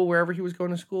going to school wherever he was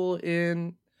going to school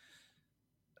in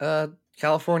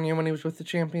California when he was with the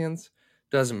Champions.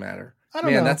 Doesn't matter. I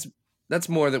don't know. That's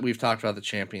more that we've talked about the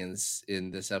Champions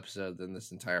in this episode than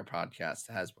this entire podcast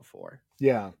has before.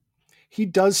 Yeah. He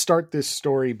does start this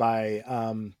story by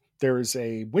there is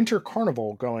a winter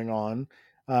carnival going on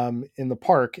in the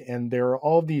park, and there are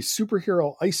all these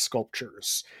superhero ice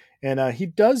sculptures. And he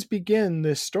does begin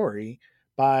this story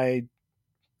by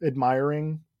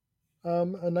admiring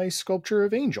a nice sculpture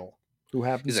of Angel, who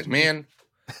happens He's like, to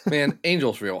man,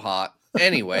 Angel's real hot.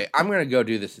 Anyway, I'm going to go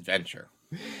do this adventure.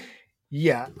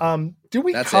 Yeah. Did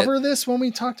we cover this when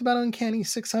we talked about Uncanny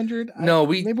 600? No,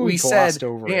 we said,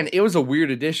 over man, it was a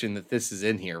weird addition that this is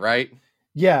in here, right?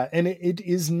 Yeah, and it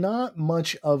is not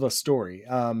much of a story.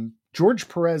 George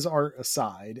Perez art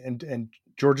aside, and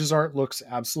George's art looks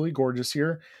absolutely gorgeous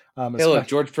here. Hey, look,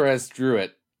 George Perez drew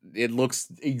it. It looks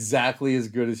exactly as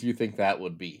good as you think that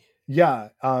would be. Yeah,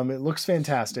 it looks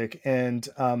fantastic. And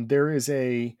there is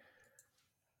a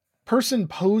person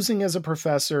posing as a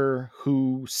professor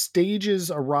who stages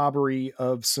a robbery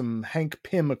of some Hank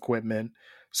Pym equipment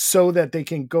so that they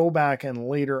can go back and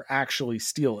later actually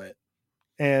steal it.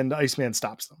 And Iceman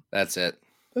stops them. That's it.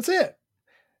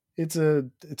 It's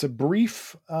a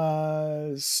brief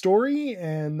story,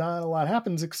 and not a lot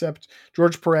happens except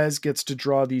George Perez gets to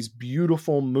draw these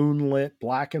beautiful moonlit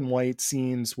black and white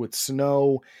scenes with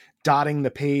snow dotting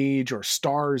the page or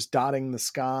stars dotting the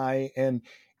sky. And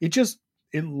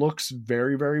it looks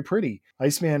very, very pretty.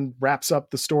 Iceman wraps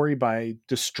up the story by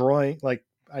destroying,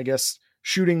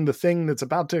 shooting the thing that's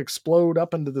about to explode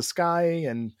up into the sky,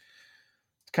 and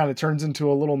kind of turns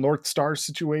into a little North Star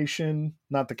situation.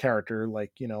 Not the character,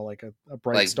 like a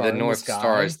bright star. Like the North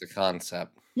Star is the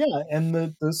concept. Yeah, and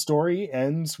the story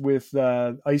ends with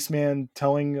Iceman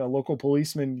telling a local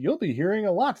policeman, "You'll be hearing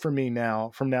a lot from me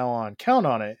from now on. Count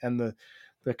on it." And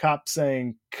the cop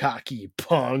saying, "Cocky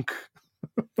punk."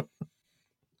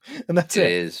 And that's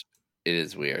it. It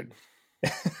is weird.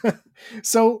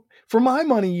 So for my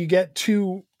money, you get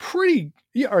two pretty...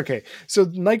 Yeah, okay. So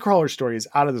Nightcrawler story is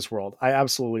out of this world. I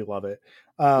absolutely love it.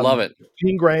 Love it.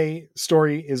 Jean Grey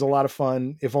story is a lot of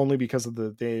fun, if only because of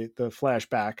the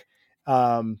flashback.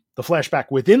 The flashback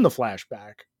within the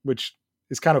flashback, which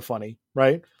is kind of funny,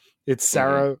 right? It's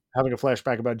Sarah having a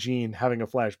flashback about Jean, having a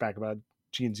flashback about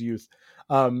Jean's youth.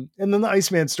 And then the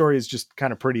Iceman story is just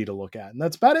kind of pretty to look at. And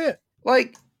that's about it.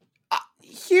 Like,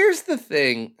 here's the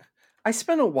thing. I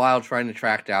spent a while trying to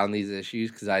track down these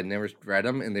issues because I'd never read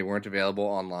them and they weren't available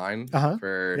online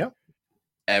for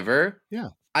ever. Yeah.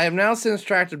 I have now since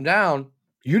tracked them down.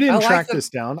 You didn't track this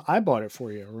down. I bought it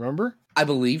for you. Remember? I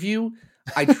believe you.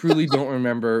 I truly don't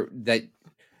remember that.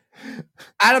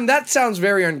 Adam, that sounds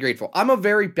very ungrateful. I'm a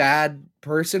very bad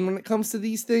person when it comes to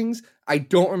these things. I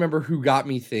don't remember who got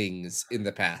me things in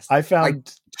the past. I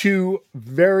found two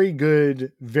very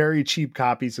good, very cheap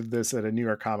copies of this at a New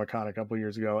York Comic Con a couple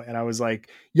years ago. And I was like,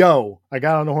 yo, I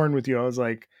got on the horn with you. I was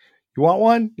like, you want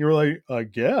one? You were like, I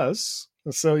guess.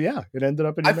 So yeah, it ended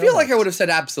up in I feel like I would have said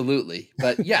absolutely,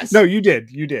 but yes. No, you did.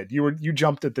 You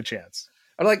jumped at the chance.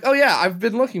 I'm like, oh yeah, I've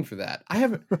been looking for that. I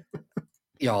haven't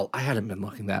y'all, I hadn't been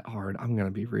looking that hard. I'm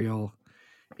gonna be real.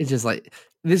 It's just like,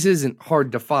 this isn't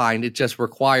hard to find. It just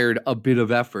required a bit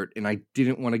of effort. And I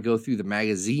didn't want to go through the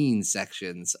magazine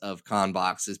sections of con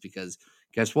boxes because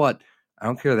guess what? I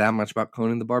don't care that much about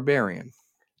Conan the Barbarian.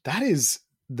 That is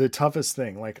the toughest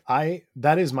thing.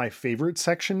 That is my favorite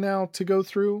section now to go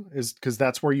through, is because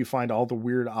that's where you find all the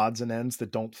weird odds and ends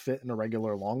that don't fit in a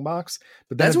regular long box.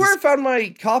 But that's where I found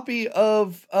my copy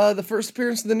of the first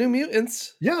appearance of the New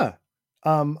Mutants. Yeah.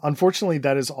 Unfortunately,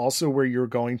 that is also where you're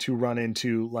going to run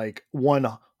into like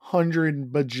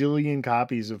 100 bajillion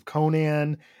copies of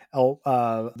Conan,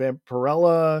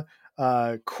 Vampirella,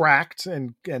 Cracked,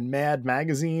 and Mad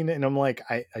Magazine. And I'm like,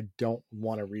 I don't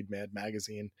want to read Mad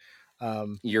Magazine.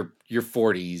 Your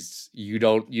 40s. You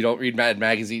don't read Mad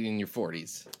Magazine in your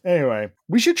 40s. Anyway,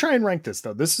 we should try and rank this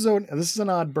though. This is an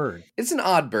odd bird. It's an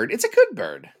odd bird. It's a good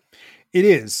bird. It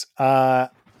is.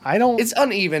 It's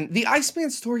uneven. The Iceman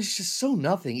story is just so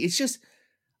nothing. It's just,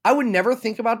 I would never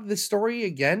think about this story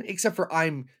again, except for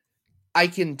I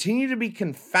continue to be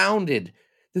confounded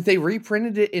that they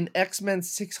reprinted it in X-Men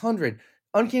 600.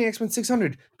 Uncanny X-Men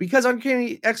 600, because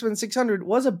Uncanny X-Men 600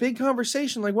 was a big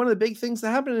conversation. Like one of the big things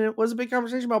that happened in it was a big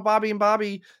conversation about Bobby and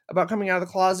Bobby about coming out of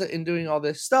the closet and doing all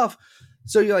this stuff.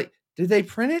 So you're like, did they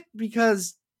print it?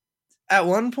 Because at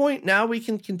one point now we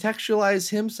can contextualize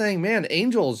him saying, man,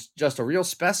 Angel's just a real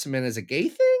specimen as a gay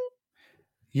thing.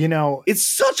 You know,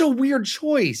 It's such a weird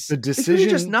choice. The They could've just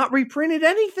decision- not reprinted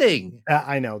anything.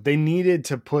 I know they needed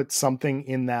to put something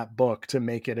in that book to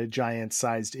make it a giant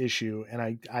sized issue. And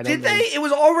I don't Did know. they? It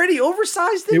was already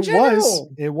oversized in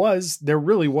general. It was, there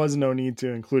really was no need to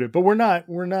include it, but we're not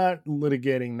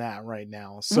litigating that right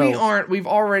now. So We aren't. We've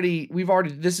already.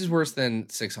 This is worse than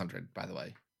 600, by the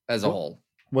way, as a What? whole.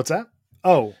 what's that?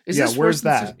 Oh, Is yeah. this Where's worse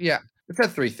than that? 600? Yeah, it's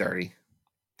at 330.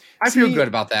 I feel See, good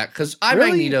about that because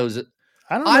really? iMagneto's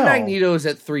I don't know. iMagneto's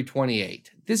at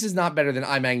 328. This is not better than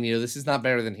iMagneto. This is not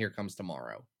better than Here Comes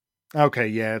Tomorrow. Okay,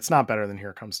 yeah, it's not better than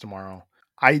Here Comes Tomorrow.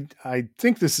 I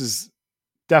think this is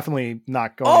definitely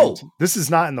not going. Oh! This is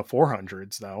not in the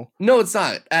 400s though. No, it's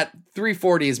not. At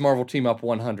 340 is Marvel Team Up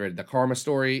 100, the Karma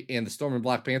story and the Storm and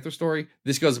Black Panther story.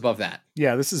 This goes above that.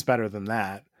 Yeah, this is better than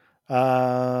that.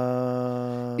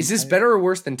 Is this better or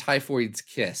worse than Typhoid's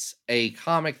Kiss, a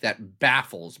comic that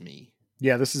baffles me?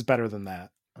 Yeah, this is better than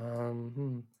that.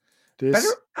 This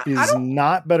Better? I is don't.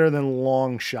 not better than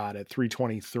Long Shot at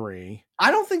 323.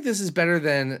 I don't think this is better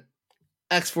than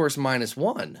X-Force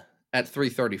 -1 at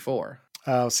 334.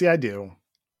 Oh, see, I do.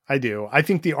 I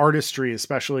think the artistry,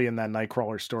 especially in that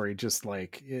Nightcrawler story, just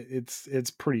like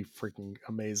it's pretty freaking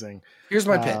amazing. Here's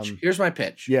my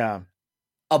pitch. Yeah.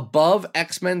 Above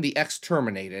X-Men the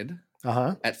Exterminated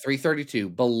Uh-huh. at 332,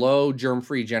 below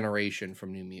Germ-Free Generation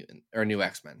from New Mutant or New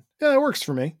X-Men. Yeah, it works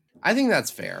for me. I think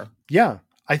that's fair. Yeah.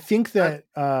 I think that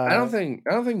I don't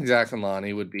think Zach and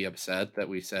Lonnie would be upset that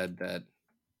we said that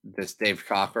this Dave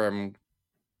Cockrum,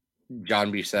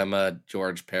 John Buscema,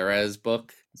 George Perez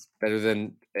book is better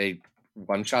than a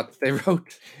one shot that they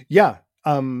wrote. yeah.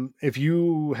 If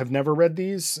you have never read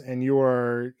these and you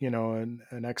are,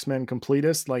 an X-Men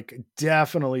completist, like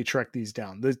definitely track these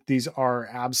down. These are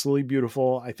absolutely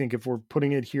beautiful. I think if we're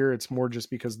putting it here, it's more just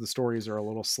because the stories are a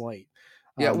little slight.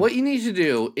 Yeah, what you need to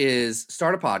do is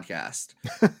start a podcast,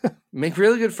 make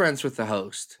really good friends with the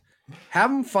host,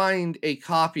 have them find a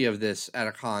copy of this at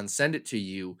a con, send it to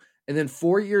you, and then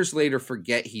 4 years later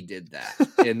forget he did that.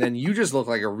 And then you just look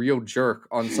like a real jerk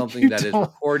on something that is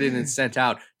recorded and sent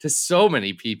out to so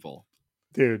many people.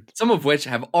 Dude. Some of which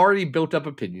have already built up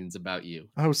opinions about you.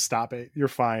 Oh, stop it. You're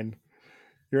fine.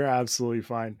 You're absolutely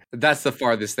fine. That's the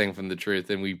farthest thing from the truth,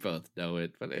 and we both know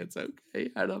it, but it's okay,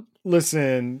 Adam.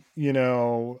 Listen,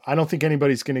 I don't think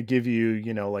anybody's going to give you,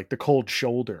 like the cold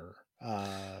shoulder.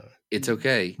 It's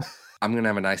okay. I'm going to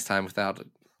have a nice time without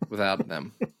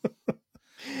them.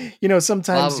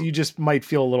 Sometimes you just might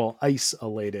feel a little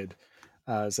isolated,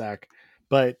 Zach.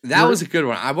 But that was a good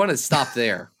one. I want to stop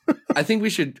there. I think we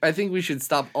should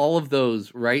stop all of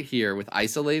those right here with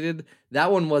isolated. That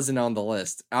one wasn't on the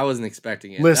list. I wasn't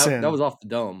expecting it. Listen, that was off the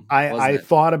dome. I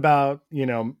thought about,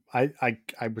 I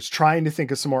was trying to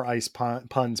think of some more ice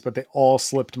puns, but they all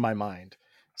slipped my mind.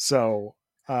 So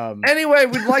anyway,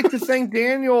 we'd like to thank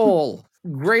Daniel.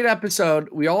 Great episode.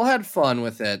 We all had fun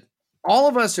with it. All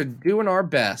of us are doing our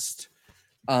best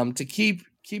to keep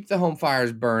the home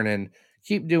fires burning.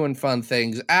 Keep doing fun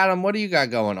things. Adam, what do you got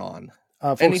going on?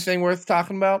 Folks, anything worth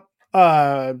talking about?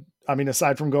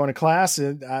 Aside from going to class,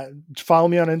 follow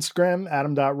me on Instagram,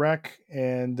 adam.rec.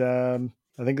 And I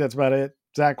think that's about it.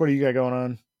 Zach, what do you got going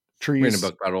on? Trees. Reading a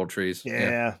book about old trees.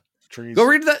 Yeah. Trees. Go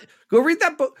read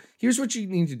that book. Here's what you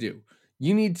need to do.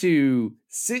 You need to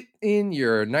sit in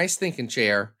your nice thinking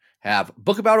chair, have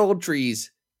book about old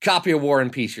trees, copy of War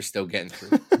and Peace you're still getting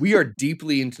through. We are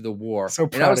deeply into the war. So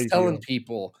proud and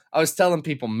I was telling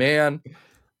people, man,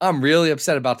 I'm really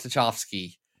upset about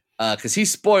Tchaikovsky because he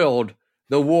spoiled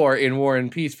the war in War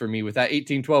and Peace for me with that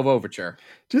 1812 overture.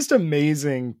 Just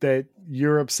amazing that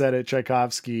you're upset at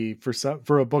Tchaikovsky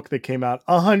for a book that came out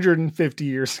 150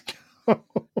 years ago.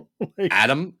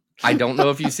 Adam, I don't know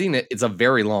if you've seen it. It's a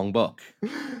very long book.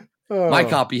 My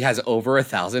copy has over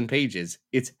 1,000 pages.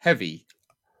 It's heavy.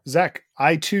 Zach,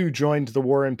 I too joined the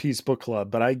War and Peace book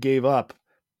club, but I gave up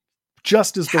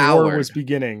just as the war was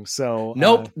beginning. So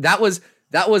nope, that was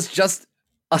just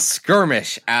a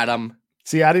skirmish, Adam.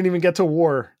 See, I didn't even get to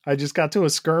war. I just got to a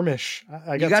skirmish.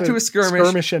 I got to a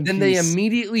skirmish and then peace. They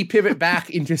immediately pivot back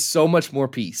into so much more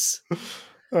peace.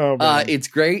 Oh, man. It's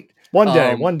great. One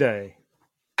day.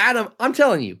 Adam, I'm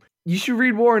telling you, you should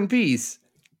read War and Peace.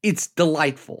 It's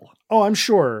delightful. Oh, I'm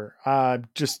sure.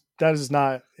 Just that is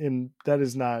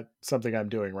not something I'm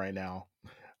doing right now.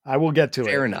 I will get to it.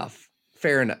 Fair enough.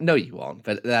 Fair enough. No, you won't,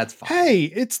 but that's fine. Hey,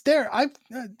 it's there.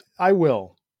 I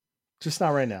will. Just not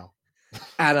right now.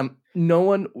 Adam, no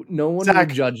one Zach,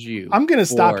 will judge you. I'm going to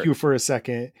stop for- you for a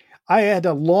second. I had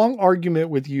a long argument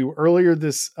with you earlier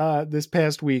this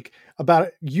past week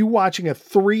about you watching a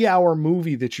 3-hour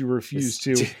movie that you refused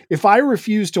to. If I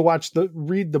refuse to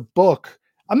read the book,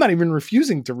 I'm not even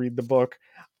refusing to read the book.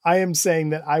 I am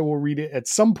saying that I will read it at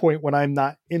some point when I'm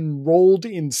not enrolled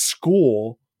in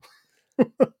school.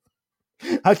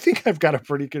 I think I've got a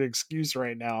pretty good excuse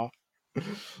right now.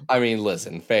 I mean,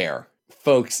 listen, fair.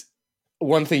 Folks,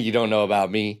 one thing you don't know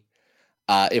about me,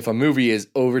 if a movie is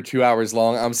over 2 hours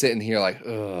long, I'm sitting here like,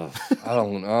 ugh, I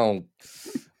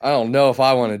don't know if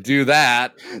I want to do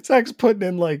that. Zach's putting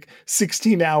in like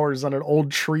 16 hours on an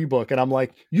old tree book, and I'm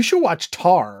like, you should watch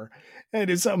Tar. And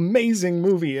it's an amazing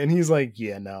movie. And he's like,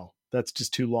 yeah, no, that's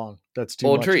just too long. That's too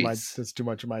Old much. trees. That's too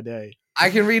much of my day.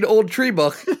 I can read Old Tree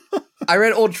Book. I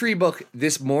read Old Tree Book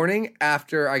this morning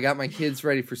after I got my kids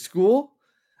ready for school.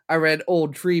 I read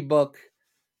Old Tree Book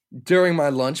during my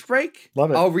lunch break.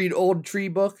 Love it. I'll read Old Tree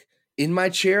Book in my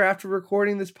chair after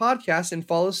recording this podcast and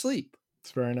fall asleep.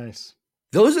 It's very nice.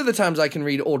 Those are the times I can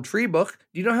read Old Tree Book.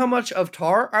 Do you know how much of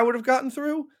Tar I would have gotten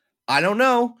through? I don't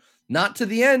know. Not to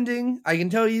the ending. I can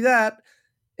tell you that.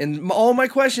 And all my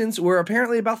questions were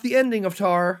apparently about the ending of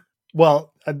Tar.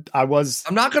 Well, I was.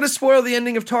 I'm not going to spoil the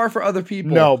ending of Tar for other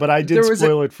people. No, but I did There was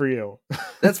spoil it for you.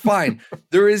 That's fine.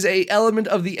 There is a element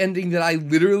of the ending that I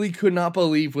literally could not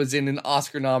believe was in an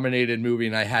Oscar-nominated movie,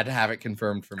 and I had to have it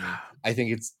confirmed for me. I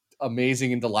think it's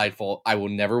amazing and delightful. I will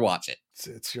never watch it.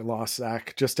 It's your loss,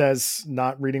 Zach. Just as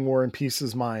not reading War and Peace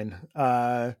is mine.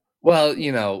 Well,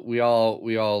 you know, we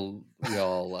all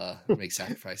make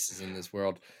sacrifices in this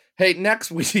world. Hey,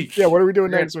 next week. Yeah, what are we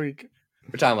doing next week?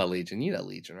 We're talking about Legion. You know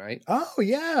Legion, right? Oh,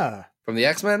 yeah. From the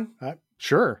X-Men?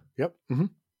 Sure. Yep. Mm-hmm.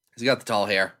 He's got the tall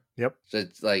hair. Yep. So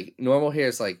it's like normal hair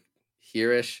is like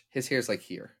here-ish. His hair is like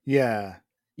here. Yeah.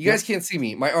 You guys can't see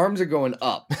me. My arms are going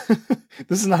up.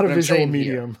 This is not a What I'm visual saying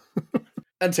medium.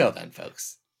 Until then,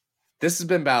 folks. This has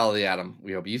been Battle of the Atom.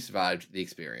 We hope you survived the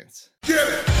experience. Get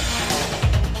it!